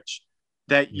church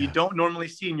that you don't normally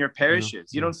see in your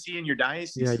parishes. You don't see in your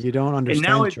diocese. Yeah, you don't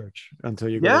understand church until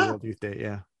you go to World Youth Day.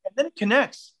 Yeah. And then it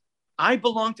connects. I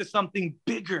belong to something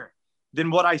bigger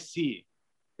than what I see,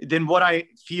 than what I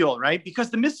feel, right? Because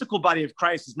the mystical body of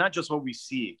Christ is not just what we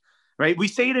see, right? We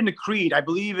say it in the creed. I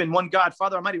believe in one God,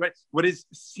 Father Almighty, right? What is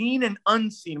seen and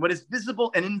unseen, what is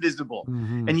visible and invisible.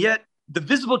 Mm-hmm. And yet the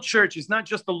visible church is not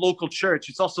just the local church.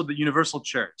 It's also the universal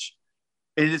church.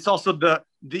 And it's also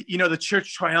the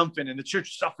church triumphant and the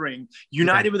church suffering,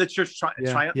 united with the church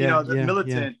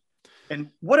militant. And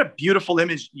what a beautiful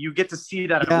image. You get to see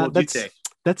that at World Youth Day.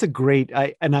 That's a great,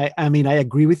 I mean, I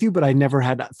agree with you, but I never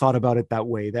had thought about it that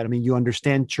way. That, I mean, you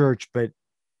understand church, but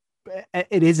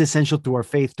it is essential to our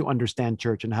faith to understand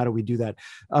church. And how do we do that?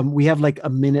 We have like a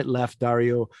minute left,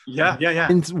 Dario. Yeah.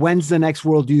 When's the next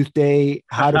World Youth Day?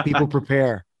 How do people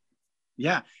prepare?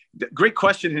 Yeah. Great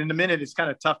question. In a minute, it's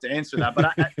kind of tough to answer that.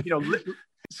 But,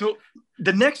 so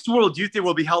the next World Youth Day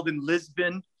will be held in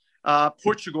Lisbon,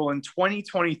 Portugal in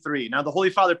 2023. Now, the Holy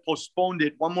Father postponed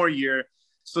it one more year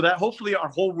so that hopefully our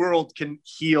whole world can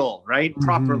heal, right,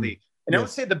 properly. And I would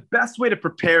say the best way to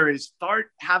prepare is start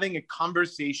having a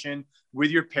conversation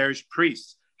with your parish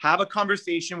priest. Have a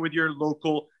conversation with your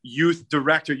local youth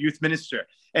director, youth minister.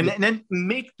 And then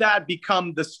make that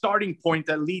become the starting point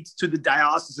that leads to the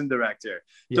diocesan director,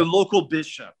 the local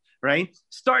bishop, right?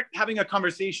 Start having a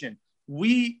conversation.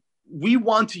 We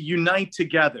want to unite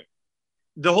together.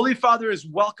 The Holy Father is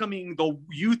welcoming the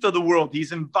youth of the world.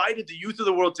 He's invited the youth of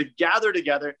the world to gather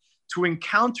together to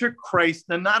encounter Christ,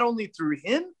 and not only through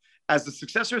him as the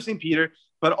successor of St. Peter,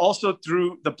 but also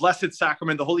through the Blessed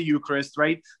Sacrament, the Holy Eucharist,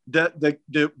 right?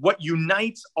 The what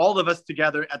unites all of us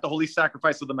together at the Holy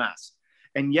Sacrifice of the Mass.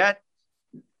 And yet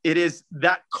it is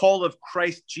that call of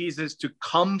Christ Jesus to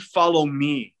come follow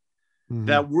me,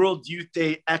 that World Youth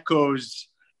Day echoes.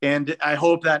 And I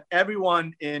hope that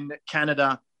everyone in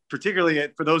Canada, particularly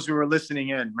for those who are listening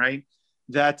in, right,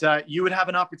 that you would have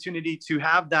an opportunity to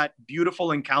have that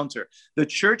beautiful encounter. The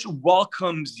church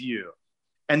welcomes you,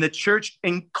 and the church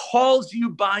calls you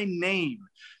by name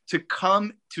to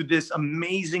come to this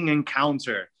amazing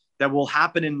encounter that will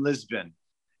happen in Lisbon.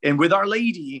 And with Our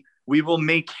Lady, we will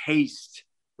make haste,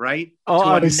 right? Oh,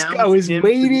 I was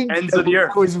waiting. Ends of the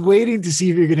earth. I was waiting to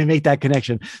see if you're going to make that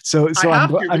connection. So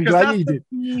I'm glad you did.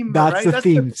 That's the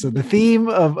theme. So the theme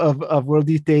of World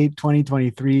Youth Day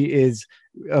 2023 is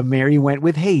Mary went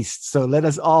with haste. So let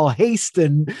us all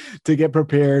hasten to get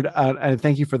prepared. And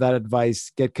thank you for that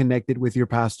advice. Get connected with your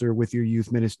pastor, with your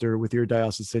youth minister, with your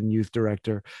diocesan youth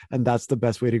director. And that's the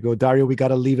best way to go. Dario, we got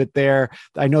to leave it there.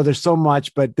 I know there's so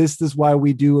much, but this is why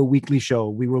we do a weekly show.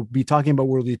 We will be talking about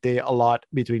World Youth Day a lot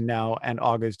between now and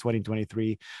August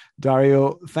 2023.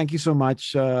 Dario, thank you so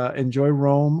much. Enjoy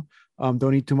Rome.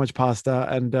 Don't eat too much pasta,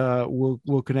 and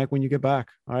we'll connect when you get back.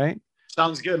 All right.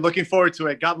 Sounds good. Looking forward to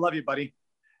it. God love you, buddy.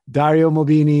 Dario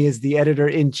Mobini is the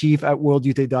editor-in-chief at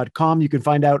worldyouthday.com. You can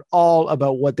find out all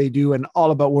about what they do and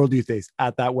all about World Youth Days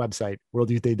at that website,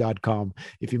 worldyouthday.com.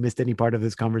 If you missed any part of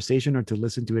this conversation or to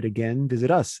listen to it again,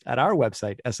 visit us at our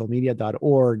website,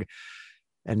 slmedia.org.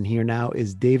 And here now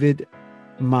is David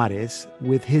Mares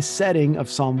with his setting of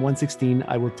Psalm 116,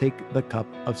 I will take the cup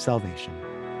of salvation.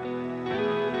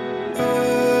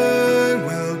 I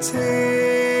will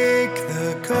take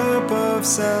the cup of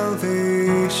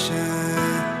salvation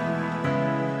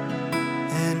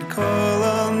and call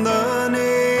on the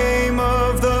name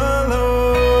of the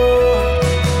Lord.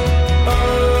 I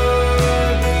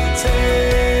will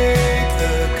take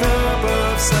the cup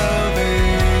of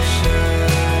salvation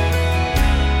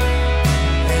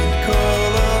and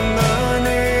call on the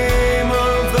name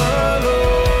of the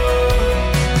Lord.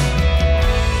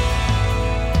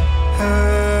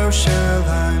 How shall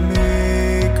I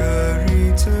make a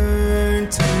return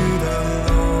to the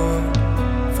Lord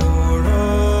for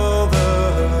all the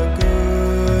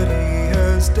good He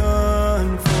has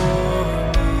done for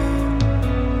me?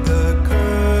 The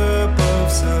cup of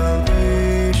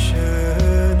salvation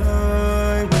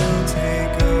I will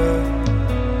take up,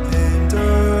 and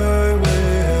I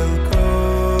will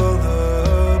call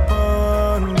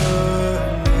upon the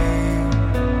name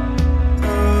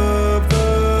of the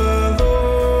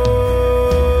Lord.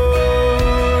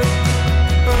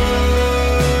 I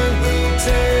will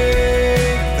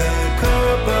take the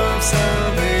cup of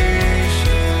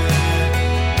salvation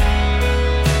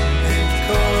and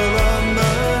call on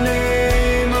the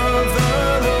name of the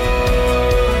Lord.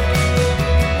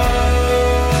 I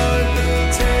will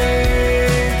take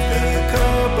the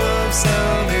cup of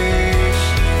salvation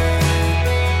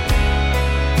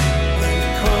and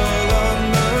call on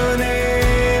the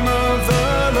name of the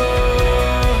Lord.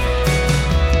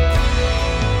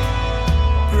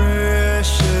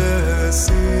 Precious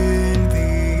in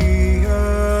the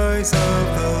eyes of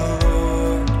the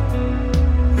Lord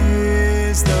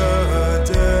is the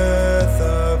death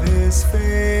of His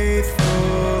faithful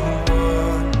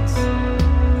ones.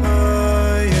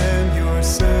 I am your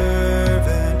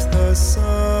servant, the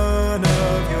son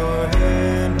of your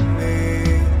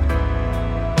handmaid.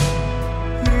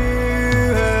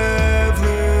 You have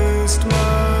loosed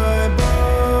my bonds.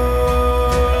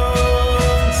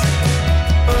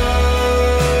 I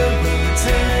will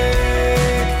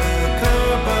take the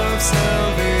cup of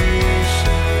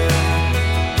salvation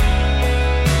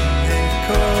and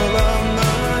call on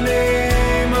the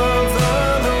name of the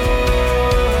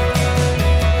Lord.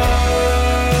 I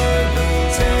will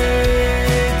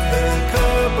take the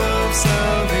cup of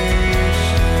salvation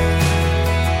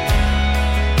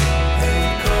and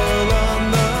call on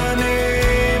the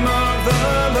name of the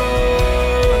Lord.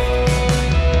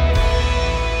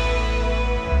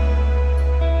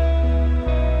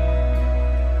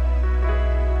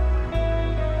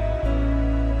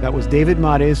 That was David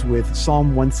Mares with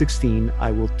Psalm 116,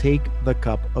 I will take the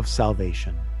cup of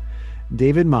salvation.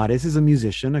 David Mares is a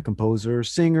musician, a composer,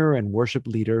 singer, and worship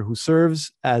leader who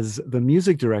serves as the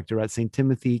music director at St.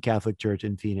 Timothy Catholic Church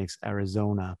in Phoenix,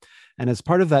 Arizona. And as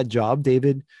part of that job,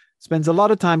 David spends a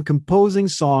lot of time composing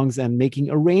songs and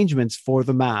making arrangements for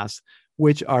the Mass,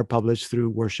 which are published through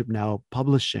Worship Now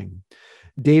Publishing.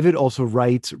 David also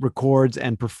writes, records,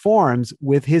 and performs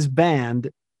with his band,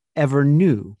 Ever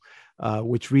New,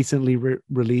 which recently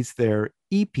released their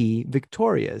EP,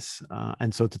 Victorious.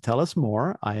 And so to tell us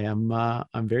more,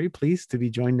 I'm very pleased to be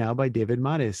joined now by David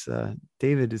Mares.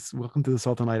 David, welcome to the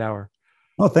Salt and Light Hour.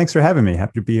 Oh, thanks for having me.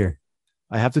 Happy to be here.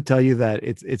 I have to tell you that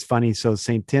it's funny. So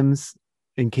St. Tim's,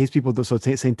 in case people don't, so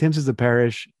St. Tim's is the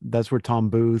parish. That's where Tom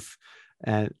Booth,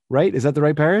 right? Is that the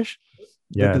right parish?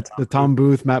 Yeah. The Tom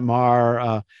Booth, Matt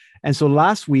Maher. And so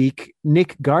last week,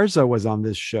 Nick Garza was on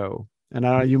this show.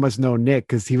 And you must know Nick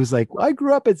because he was like, I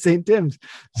grew up at St. Tim's.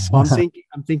 So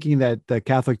I'm thinking that the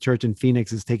Catholic Church in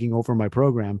Phoenix is taking over my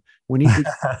program. We need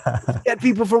to get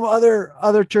people from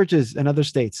other churches and other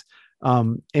states.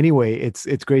 Anyway,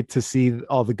 it's great to see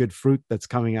all the good fruit that's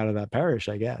coming out of that parish,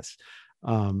 I guess.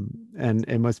 And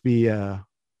it must be a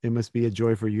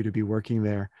joy for you to be working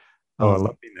there. Oh, I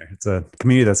love being there. It's a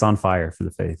community that's on fire for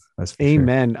the faith. That's for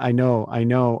Amen. Sure. I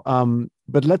know.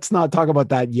 but let's not talk about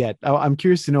that yet. I'm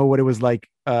curious to know what it was like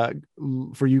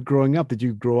for you growing up. Did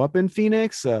you grow up in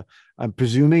Phoenix? I'm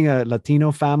presuming a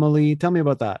Latino family. Tell me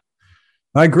about that.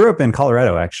 I grew up in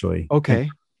Colorado, actually. Okay.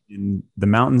 In the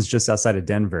mountains just outside of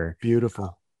Denver.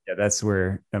 Beautiful. Yeah, that's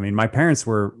where, I mean, my parents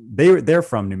they're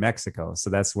from New Mexico. So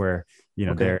that's where,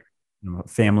 their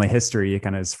family history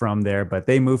kind of is from there, but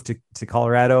they moved to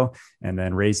Colorado and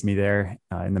then raised me there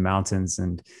in the mountains.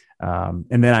 And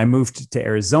then I moved to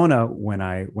Arizona when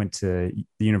I went to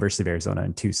the University of Arizona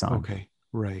in Tucson. Okay.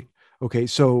 Right. Okay.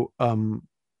 So,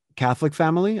 Catholic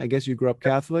family, I guess you grew up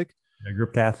Catholic. I grew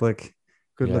up Catholic.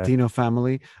 Good Yeah. Latino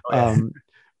family. Oh, yeah.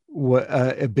 What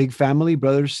a big family,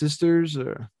 brothers, sisters,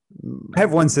 or I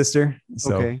have one sister,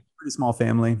 so okay. pretty small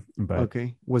family. But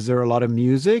Okay. Was there a lot of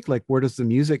music? Like, where does the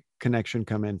music connection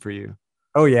come in for you?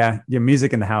 oh yeah,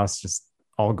 music in the house just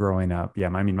all growing up. Yeah,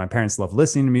 I mean, my parents loved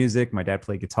listening to music. My dad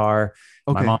played guitar.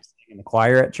 My Okay. mom sang in the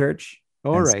choir at church.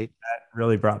 All And so right. that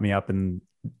really brought me up in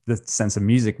the sense of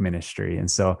music ministry. And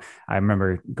so I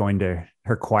remember going to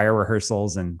her choir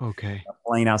rehearsals and Okay.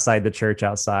 playing outside the church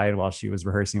outside while she was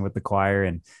rehearsing with the choir,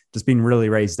 and just being really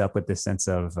raised up with this sense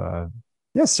of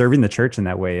serving the church in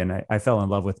that way. And I fell in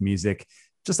love with music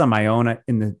just on my own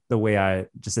in the way I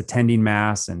just attending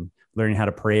mass and learning how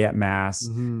to pray at mass.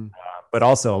 Mhm. But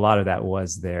also a lot of that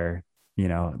was their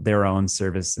own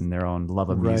service and their own love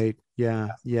of music. Right. Yeah.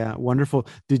 Yeah. Wonderful.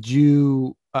 Did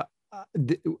you,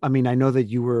 I mean, I know that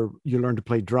you learned to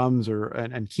play drums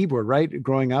and keyboard, right?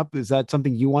 Growing up, is that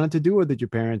something you wanted to do, or did your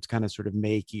parents kind of sort of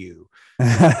make you?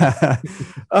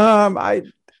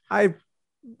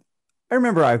 I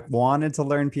remember I wanted to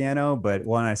learn piano, but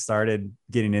when I started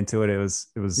getting into it, it was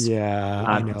Yeah.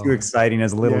 I know. not too exciting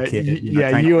as a little kid. trying to You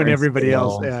and learn everybody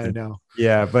else. scales Yeah, I and- know.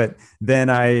 Yeah, but then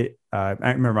I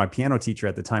remember my piano teacher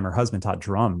at the time, her husband taught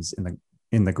drums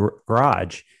in the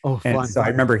garage. Oh, And fun. so I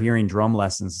remember hearing drum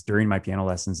lessons during my piano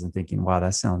lessons and thinking, wow,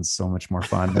 that sounds so much more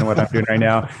fun than what I'm doing right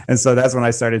now. And so that's when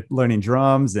I started learning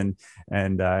drums and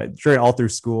all through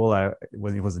school. I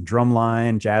was in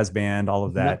drumline, jazz band, all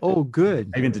of that. Oh,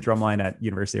 good. I even did drumline at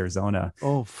University of Arizona.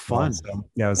 Oh, fun. So,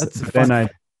 yeah, That's then fun.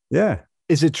 yeah.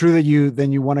 Is it true that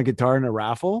you won a guitar in a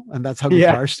raffle and that's how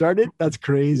Yeah. guitar started? That's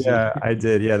crazy. Yeah, I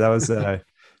did. Yeah, that was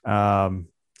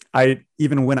I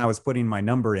even when I was putting my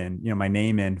number in, my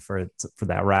name in for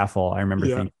that raffle, I remember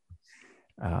Yeah.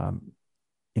 thinking,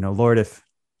 Lord, if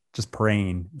just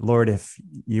praying, Lord, if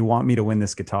you want me to win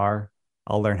this guitar,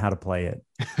 I'll learn how to play it.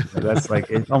 That's like,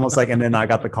 it's almost like, and then I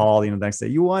got the call, the next day,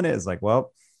 you won it. It's like,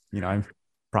 well, I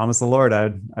promised the Lord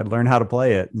I'd learn how to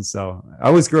play it. And so I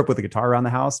always grew up with a guitar around the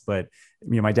house, but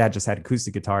my dad just had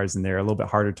acoustic guitars and they're a little bit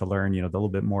harder to learn, a little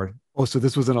bit more. Oh, so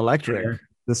this was an electric.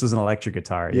 This was an electric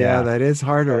guitar. Yeah, that is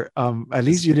harder. At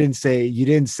least you didn't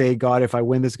say, God, if I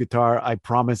win this guitar, I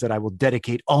promise that I will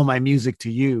dedicate all my music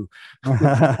to you.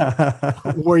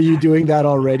 Were you doing that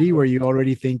already? Were you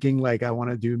already thinking like, I want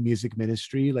to do music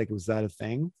ministry? Like, was that a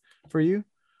thing for you?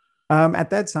 At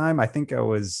that time, I think I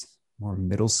was more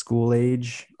middle school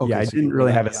age. Okay, Yeah, I so didn't you were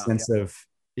really that have a young, sense of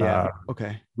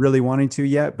Okay. really wanting to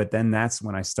yet. But then that's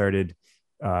when I started,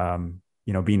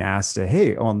 being asked to,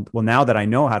 hey, well, now that I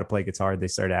know how to play guitar, they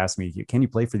started asking me, can you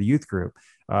play for the youth group?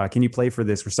 Can you play for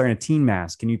this? We're starting a teen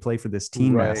mass. Can you play for this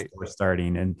teen mass that we're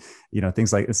starting? And,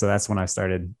 things like, so that's when I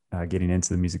started getting into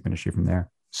the music ministry from there.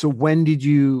 So when did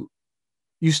you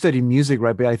studied music,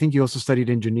 right? But I think you also studied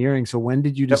engineering. So when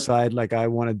did you decide like, I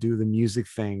want to do the music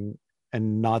thing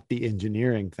and not the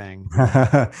engineering thing?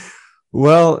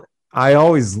 Well, I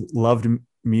always loved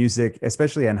music,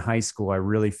 especially in high school. I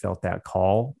really felt that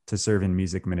call to serve in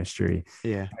music ministry.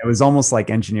 Yeah. It was almost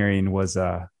like engineering was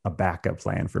a backup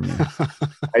plan for me.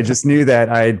 I just knew that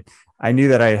I knew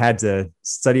that I had to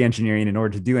study engineering in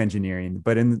order to do engineering,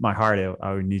 but in my heart,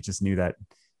 I just knew that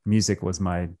music was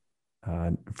my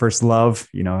first love,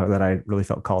 that I really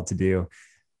felt called to do.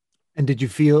 And did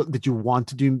you want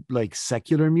to do like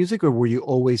secular music, or were you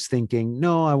always thinking,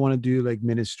 no, I want to do like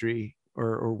ministry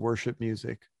or worship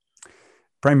music?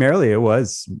 Primarily it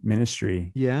was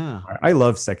ministry. Yeah. I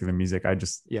love secular music. I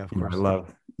just, of course. I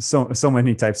love so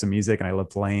many types of music, and I love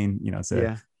playing,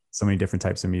 so many different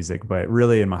types of music, but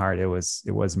really in my heart, it was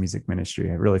music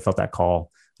ministry. I really felt that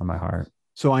call on my heart.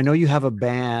 So I know you have a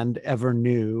band, Ever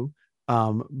New,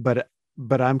 but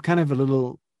I'm kind of a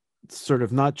little sort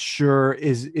of not sure.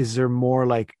 Is there more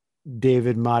like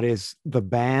David Mares, the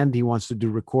band? He wants to do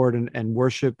record and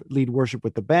lead worship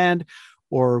with the band,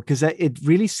 or because it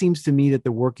really seems to me that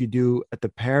the work you do at the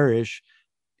parish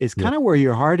is kind of where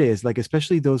your heart is, like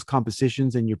especially those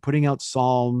compositions, and you're putting out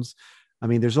psalms. I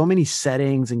mean, there's so many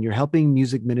settings, and you're helping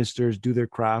music ministers do their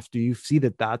craft. Do you see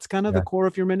that that's kind of the core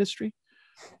of your ministry?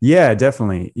 Yeah,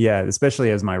 definitely. Yeah, especially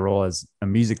as my role as a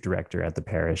music director at the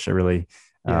parish, I really,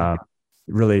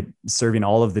 really serving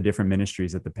all of the different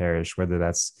ministries at the parish, whether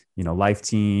that's, Life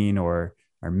Teen or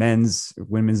our men's,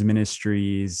 women's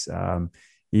ministries,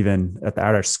 even at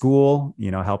our school,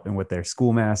 helping with their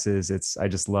school masses. I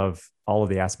just love all of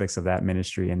the aspects of that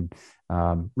ministry, and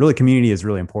really community is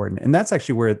really important. And that's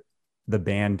actually where the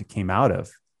band came out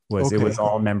of. It was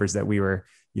all members that we were,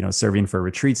 serving for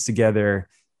retreats together.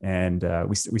 And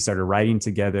we started writing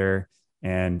together,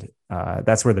 and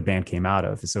that's where the band came out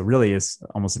of. So really it's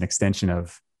almost an extension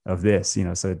of this,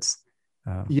 so it's,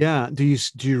 do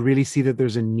you really see that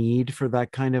there's a need for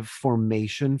that kind of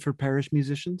formation for parish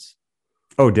musicians?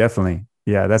 Oh, definitely.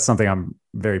 Yeah. That's something I'm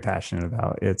very passionate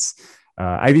about. It's,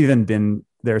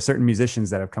 there are certain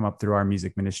musicians that have come up through our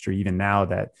music ministry, even now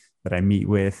that I meet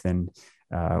with and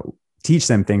teach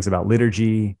them things about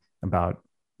liturgy, about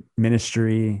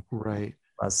ministry, right?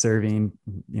 Serving,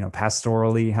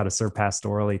 pastorally, how to serve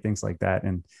pastorally, things like that.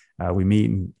 And we meet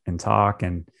and talk,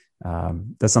 and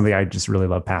that's something I just really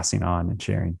love passing on and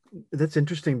sharing. That's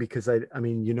interesting because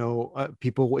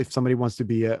people, if somebody wants to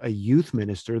be a youth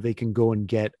minister, they can go and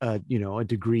get a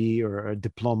degree or a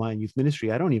diploma in youth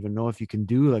ministry. I don't even know if you can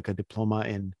do like a diploma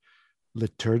in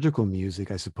liturgical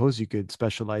music. I suppose you could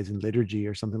specialize in liturgy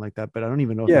or something like that, but I don't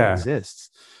even know if that exists.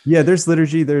 Yeah, there's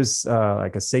liturgy, there's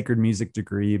like a sacred music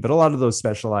degree, but a lot of those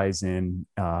specialize in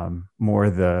more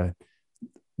the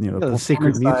the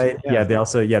sacred music. They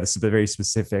also this is a very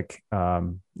specific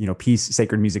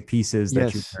sacred music pieces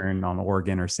that you learn on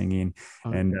organ or singing.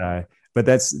 And but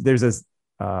there's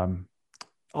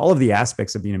all of the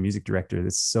aspects of being a music director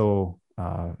that's so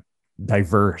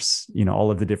diverse, all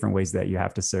of the different ways that you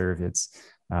have to serve. It's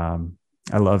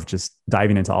I love just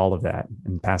diving into all of that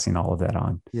and passing all of that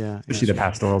on. Especially the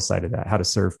pastoral side of that, how to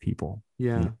serve people.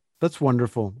 That's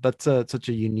wonderful. That's such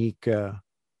a unique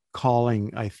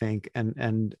calling, I think,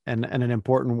 and an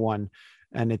important one.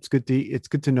 And it's good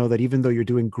to know that even though you're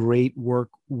doing great work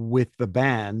with the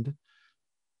band,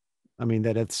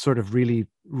 that it's sort of really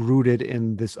rooted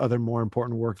in this other more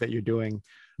important work that you're doing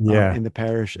in the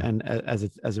parish, and as a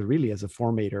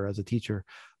formator, as a teacher.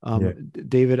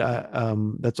 David,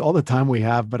 that's all the time we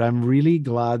have, but I'm really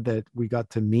glad that we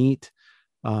got to meet.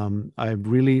 I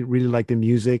really, really like the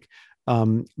music.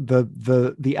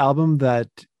 The album that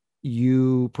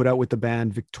you put out with the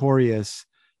band, Victorious.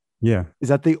 Yeah. Is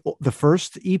that the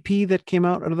first EP that came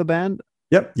out of the band?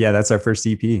 Yep. Yeah, that's our first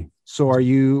EP. So are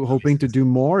you hoping to do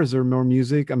more? Is there more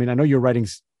music? I know you're writing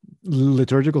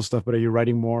liturgical stuff, but are you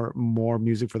writing more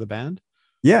music for the band?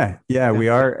 Yeah, we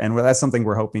are. And that's something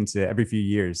we're hoping to every few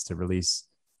years to release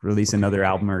another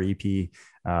album or EP.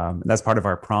 That's part of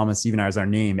our promise, even as our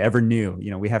name, Ever New.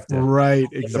 We have to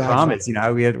the promise.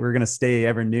 We're going to stay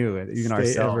ever new, even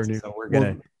ourselves. Ever new. So we're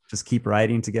going to just keep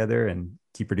writing together and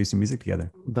keep producing music together.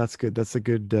 That's good. That's a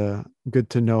good to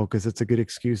know, because it's a good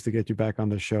excuse to get you back on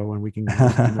the show and we can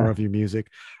get more of your music.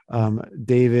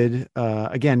 David,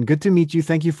 again, good to meet you.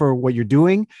 Thank you for what you're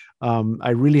doing. I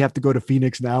really have to go to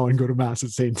Phoenix now and go to Mass at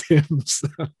St. Tim's.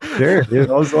 Sure.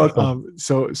 You're always welcome.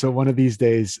 So one of these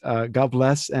days, God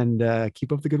bless, and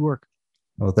keep up the good work.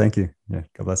 Well, thank you. Yeah.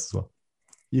 God bless as well.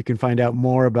 You can find out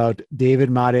more about David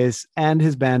Mares and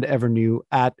his band Ever New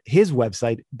at his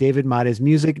website,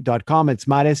 davidmaresmusic.com. It's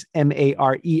Mares,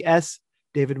 M-A-R-E-S,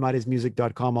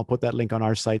 davidmaresmusic.com. I'll put that link on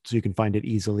our site so you can find it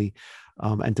easily.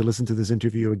 And to listen to this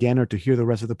interview again or to hear the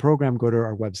rest of the program, go to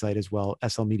our website as well,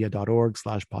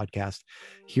 slmedia.org/podcast.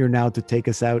 Here now to take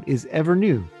us out is Ever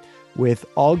New with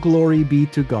All Glory Be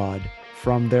to God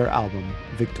from their album,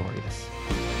 Victorious.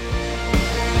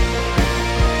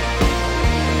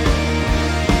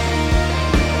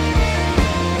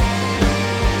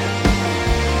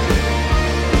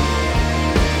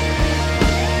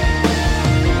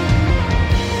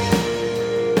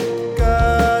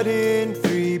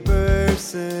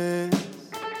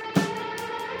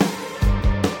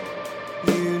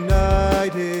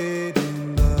 United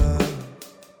in love,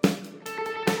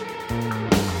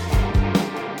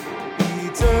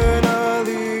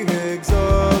 eternally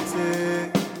exalted.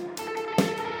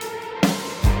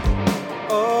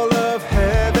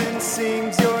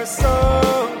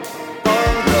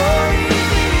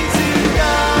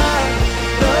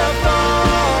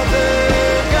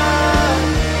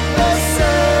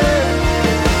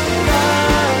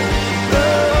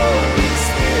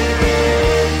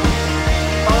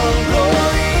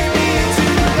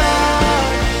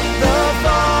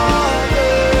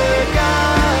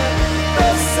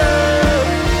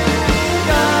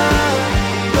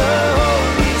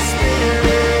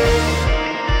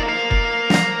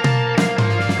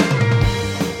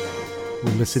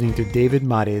 listening to David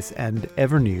Mares and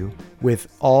Evernew with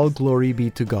All Glory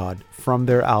Be to God from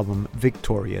their album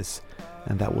Victorious.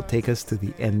 And that will take us to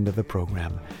the end of the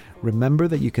program. Remember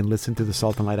that you can listen to the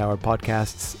Salt and Light Hour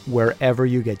podcasts wherever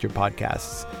you get your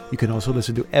podcasts. You can also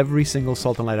listen to every single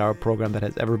Salt and Light Hour program that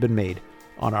has ever been made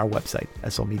on our website,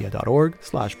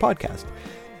 slmedia.org/podcast.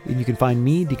 And you can find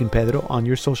me, Deacon Pedro, on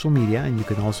your social media, and you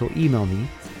can also email me,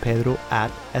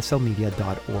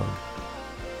 pedro@slmedia.org.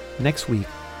 Next week,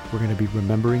 we're going to be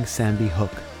remembering Sandy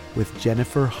Hook with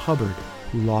Jennifer Hubbard,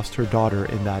 who lost her daughter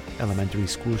in that elementary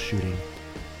school shooting.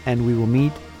 And we will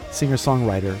meet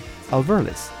singer-songwriter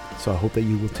Alverlis. So I hope that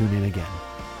you will tune in again.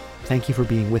 Thank you for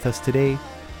being with us today.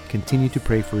 Continue to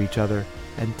pray for each other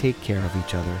and take care of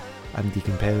each other. I'm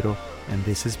Deacon Pedro, and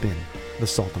this has been the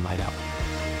Salt and Light Hour.